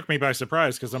 again, it took me by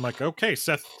surprise because I'm like, okay,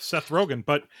 Seth Rogen.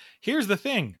 But here's the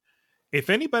thing: if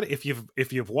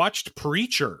you've watched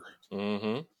Preacher,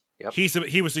 Yep.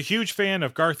 he was a huge fan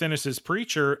of Garth Ennis's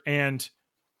Preacher, and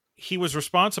he was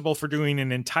responsible for doing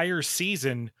an entire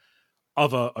season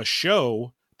of a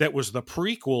show that was the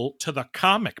prequel to the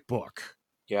comic book.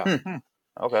 Yeah.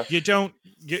 Okay. You don't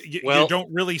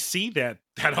really see that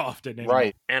often anymore.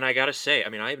 Right. And I gotta say, I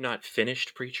mean, I have not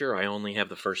finished Preacher. I only have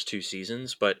the first 2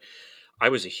 seasons, but I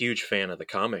was a huge fan of the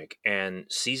comic. And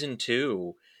season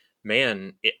 2,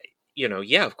 man,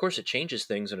 of course it changes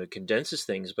things and it condenses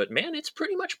things, but man, it's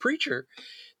pretty much Preacher.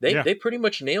 They pretty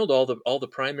much nailed all the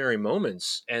primary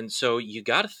moments, and so you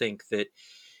got to think that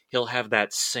he'll have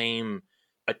that same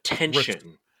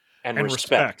attention and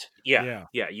respect. Yeah.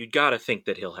 You got to think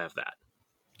that he'll have that.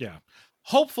 Yeah.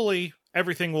 Hopefully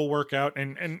everything will work out,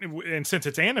 and since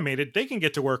it's animated, they can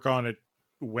get to work on it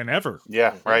whenever.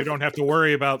 Yeah, right. You don't have to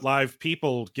worry about live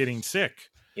people getting sick.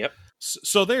 Yep.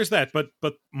 So there's that. But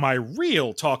my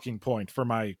real talking point for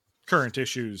my current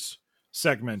issues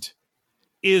segment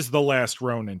is The Last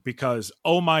Ronin, because,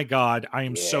 oh my God, I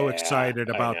am so excited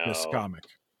about this comic.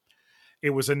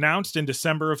 It was announced in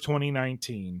December of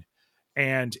 2019,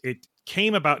 and it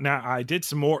came about. Now, I did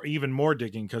even more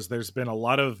digging because there's been a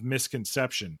lot of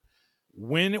misconception.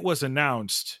 When it was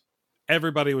announced,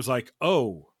 everybody was like,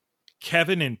 oh,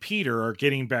 Kevin and Peter are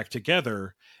getting back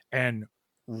together and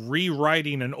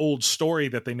rewriting an old story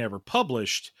that they never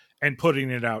published and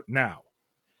putting it out now.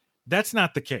 That's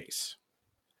not the case.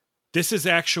 This is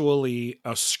actually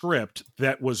a script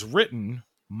that was written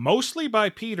mostly by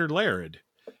Peter Laird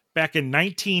back in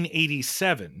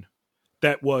 1987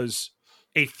 that was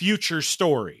a future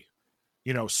story,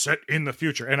 set in the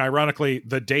future. And ironically,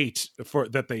 the date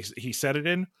he set it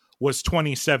in was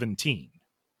 2017.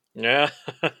 Yeah.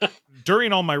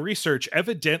 During all my research,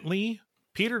 evidently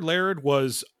Peter Laird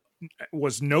was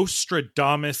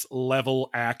Nostradamus level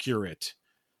accurate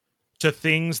to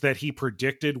things that he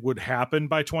predicted would happen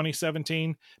by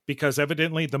 2017, because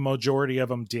evidently the majority of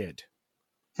them did.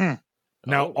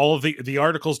 Now, all of the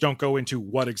articles don't go into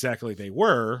what exactly they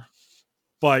were,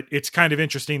 but it's kind of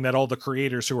interesting that all the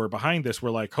creators who are behind this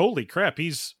were like, holy crap,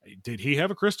 did he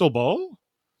have a crystal ball?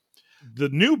 The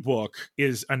new book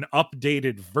is an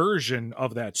updated version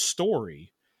of that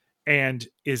story and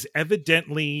is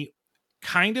evidently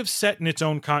kind of set in its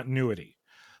own continuity.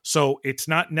 So it's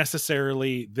not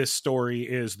necessarily this story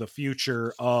is the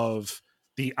future of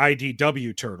the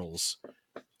IDW Turtles,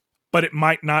 but it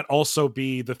might not also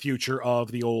be the future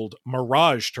of the old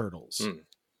Mirage Turtles.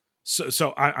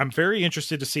 So I'm very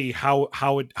interested to see how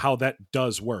that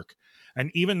does work. And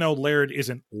even though Laird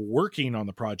isn't working on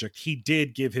the project, he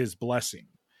did give his blessing.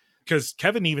 Because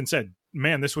Kevin even said,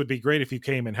 man, this would be great if you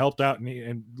came and helped out.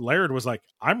 And Laird was like,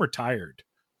 I'm retired.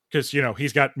 Because,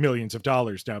 he's got millions of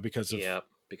dollars now because of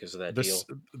that deal.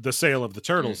 The sale of the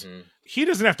Turtles. Mm-hmm. He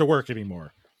doesn't have to work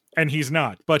anymore. And he's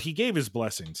not. But he gave his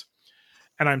blessings.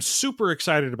 And I'm super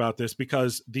excited about this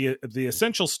because the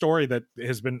essential story that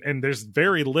has been, and there's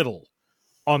very little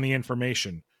on the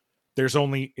information.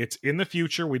 It's in the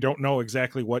future. We don't know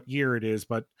exactly what year it is,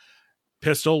 but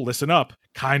Pistol, listen up,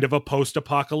 kind of a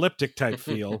post-apocalyptic type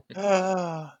feel.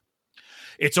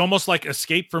 It's almost like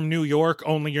Escape from New York,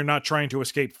 only you're not trying to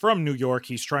escape from New York.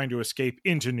 He's trying to escape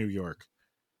into New York.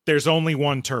 There's only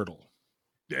one turtle.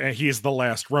 He is the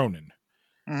last Ronin.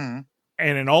 Mm-hmm.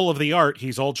 And in all of the art,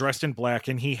 he's all dressed in black,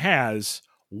 and he has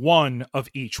one of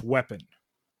each weapon.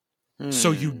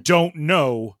 So you don't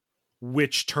know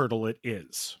which turtle it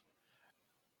is.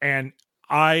 And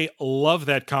I love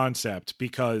that concept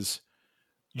because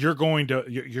you're going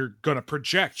to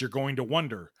project, you're going to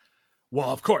wonder, well,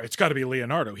 of course, it's got to be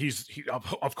Leonardo.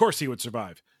 Of course he would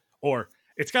survive. Or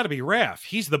it's got to be Raph.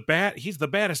 He's the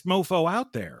baddest mofo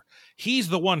out there. He's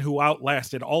the one who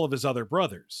outlasted all of his other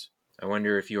brothers. I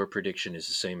wonder if your prediction is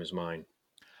the same as mine.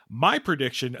 My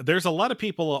prediction, there's a lot of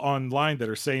people online that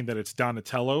are saying that it's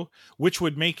Donatello, which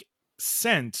would make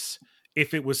sense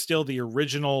if it was still the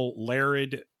original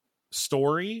Laird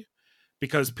story,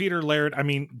 because Peter Laird,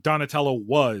 Donatello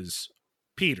was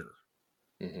Peter.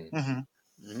 Mm-hmm.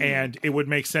 Mm-hmm. And it would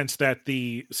make sense that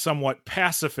the somewhat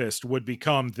pacifist would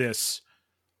become this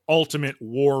ultimate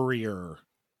warrior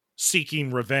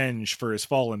seeking revenge for his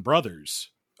fallen brothers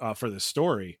for this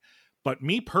story. But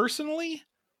me personally,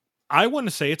 I want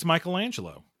to say it's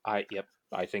Michelangelo. I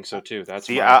think so too. That's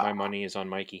my money is on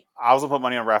Mikey. I was going to put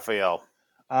money on Raphael.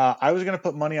 I was going to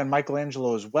put money on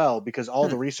Michelangelo as well, because all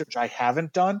the research I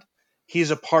haven't done, he's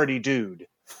a party dude.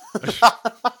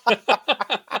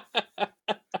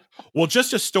 Well,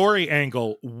 just a story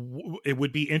angle, it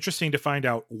would be interesting to find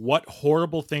out what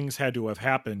horrible things had to have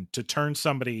happened to turn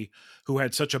somebody who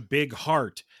had such a big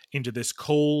heart into this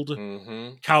cold,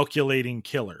 calculating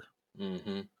killer.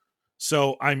 Mm-hmm.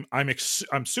 So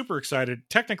I'm super excited.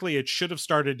 Technically, it should have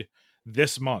started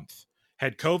this month.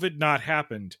 Had COVID not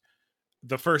happened,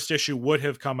 the first issue would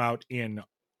have come out in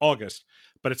August,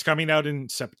 but it's coming out in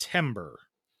September.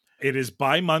 It is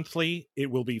bi-monthly. It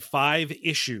will be 5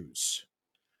 issues,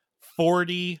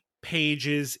 40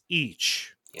 pages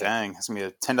each. Dang, that's going to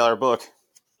be a $10 book.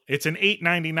 It's an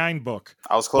 $8.99 book.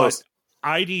 I was close. But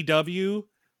IDW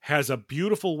has a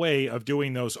beautiful way of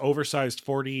doing those oversized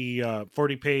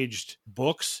 40-paged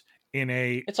books in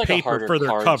a it's like paper a for their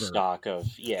card cover. Stock of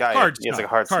card stock. It's like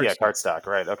a card stock,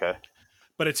 right? Okay.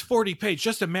 But it's 40 pages.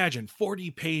 Just imagine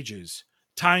 40 pages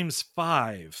times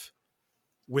 5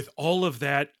 with all of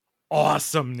that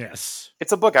awesomeness.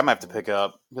 It's a book I might have to pick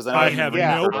up because I have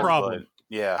no problem.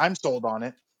 Yeah, I'm sold on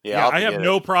it. Yeah, I have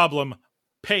no problem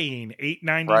paying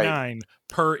 $8.99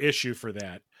 per issue for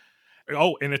that.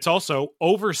 Oh, and it's also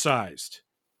oversized.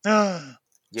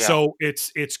 So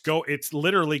it's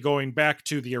literally going back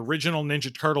to the original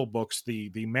Ninja Turtle books,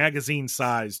 the magazine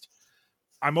sized.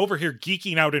 I'm over here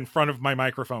geeking out in front of my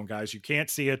microphone, guys. You can't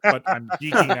see it, but I'm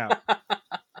geeking out.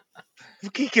 I'm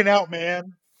geeking out,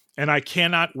 man. And I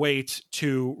cannot wait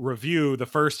to review the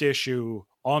first issue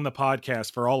on the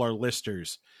podcast for all our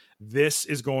listeners. This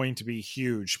is going to be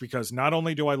huge because not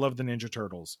only do I love the Ninja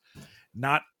Turtles,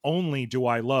 not only do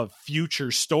I love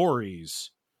future stories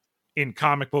in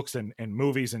comic books and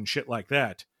movies and shit like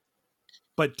that,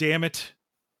 but damn it,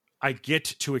 I get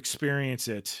to experience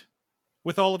it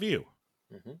with all of you.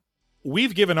 Mm-hmm.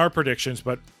 We've given our predictions,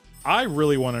 but I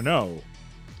really want to know,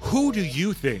 who do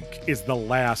you think is the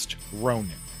last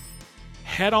Ronin?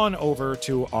 Head on over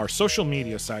to our social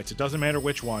media sites. It doesn't matter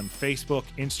which one. Facebook,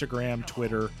 Instagram,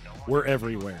 Twitter. We're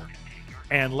everywhere.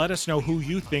 And let us know who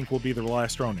you think will be the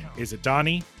last Ronin. Is it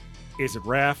Donnie? Is it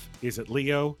Raph? Is it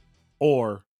Leo?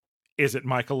 Or is it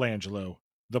Michelangelo,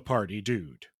 the party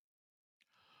dude?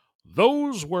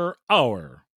 Those were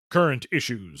our current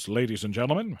issues, ladies and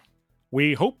gentlemen.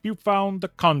 We hope you found the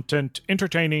content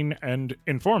entertaining and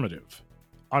informative.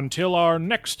 Until our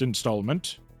next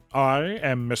installment, I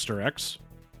am Mr. X.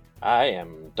 I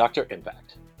am Dr.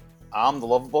 Impact. I'm the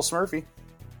lovable Smurfy.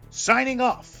 Signing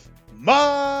off,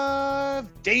 Marv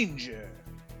Danger.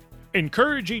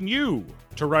 Encouraging you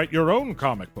to write your own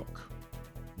comic book.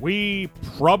 We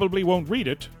probably won't read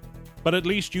it, but at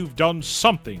least you've done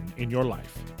something in your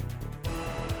life.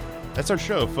 That's our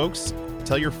show, folks.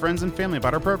 Tell your friends and family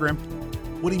about our program.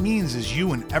 What he means is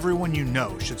you and everyone you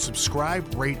know should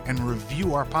subscribe, rate, and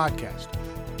review our podcast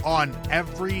on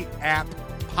every app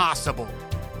possible.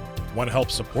 Want to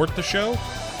help support the show?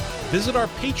 Visit our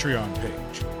Patreon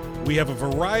page. We have a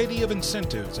variety of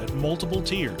incentives at multiple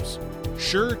tiers,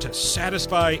 sure to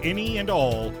satisfy any and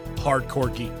all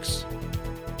hardcore geeks.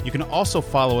 You can also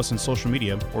follow us on social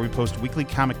media, where we post weekly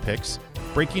comic pics,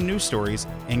 breaking news stories,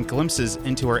 and glimpses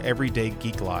into our everyday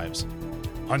geek lives.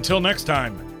 Until next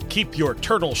time, keep your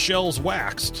turtle shells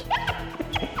waxed.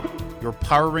 Your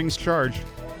power rings charged.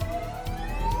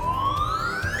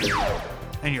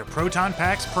 And your proton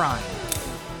packs primed.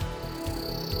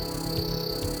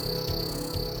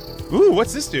 Ooh,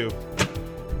 what's this do?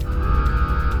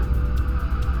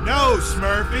 No,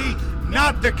 Smurfy,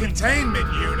 not the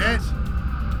containment unit.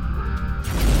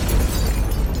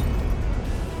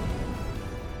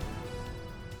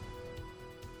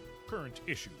 Current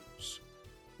issues,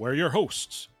 where your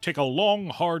hosts take a long,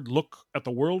 hard look at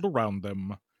the world around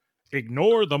them.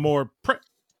 Ignore the more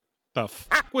The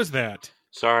fuck was that?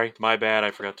 Sorry, my bad.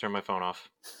 I forgot to turn my phone off.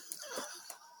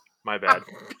 My bad.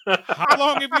 How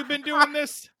long have you been doing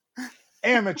this?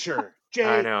 Amateur. Jay,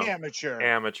 I know.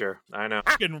 Amateur. I know.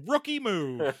 Fucking rookie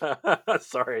move.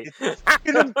 Sorry.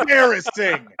 Fucking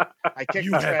embarrassing. I kicked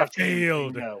You the have trash can.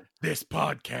 failed No. this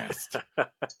podcast. All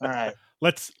right.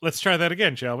 Let's try that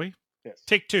again, shall we? Yes.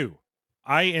 Take two.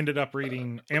 I ended up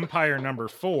reading Empire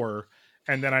 #4,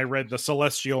 and then I read the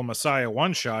Celestial Messiah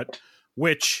one-shot,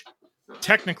 which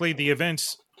technically the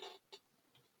events...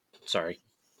 Sorry.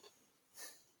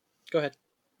 Go ahead.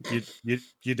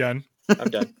 You done? I'm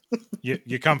done.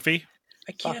 You comfy?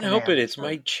 I can't help it. It's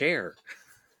my chair.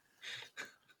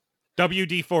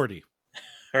 WD-40.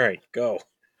 All right, go.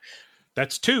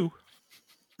 That's two.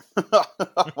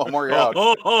 One more, you're out.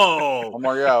 One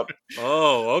more, you're out.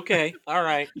 Oh, okay. All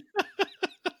right.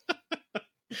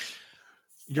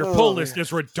 Your pull list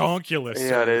is redonkulous.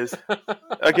 Yeah, it is.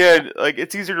 Again, like,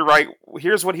 it's easier to write.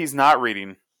 Here's what he's not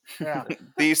reading. Yeah.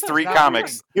 These three Not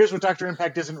comics. reading. Here's what Dr.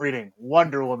 Impact isn't reading.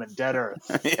 Wonder Woman, Dead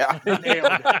Earth. Yeah. Nailed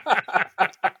it.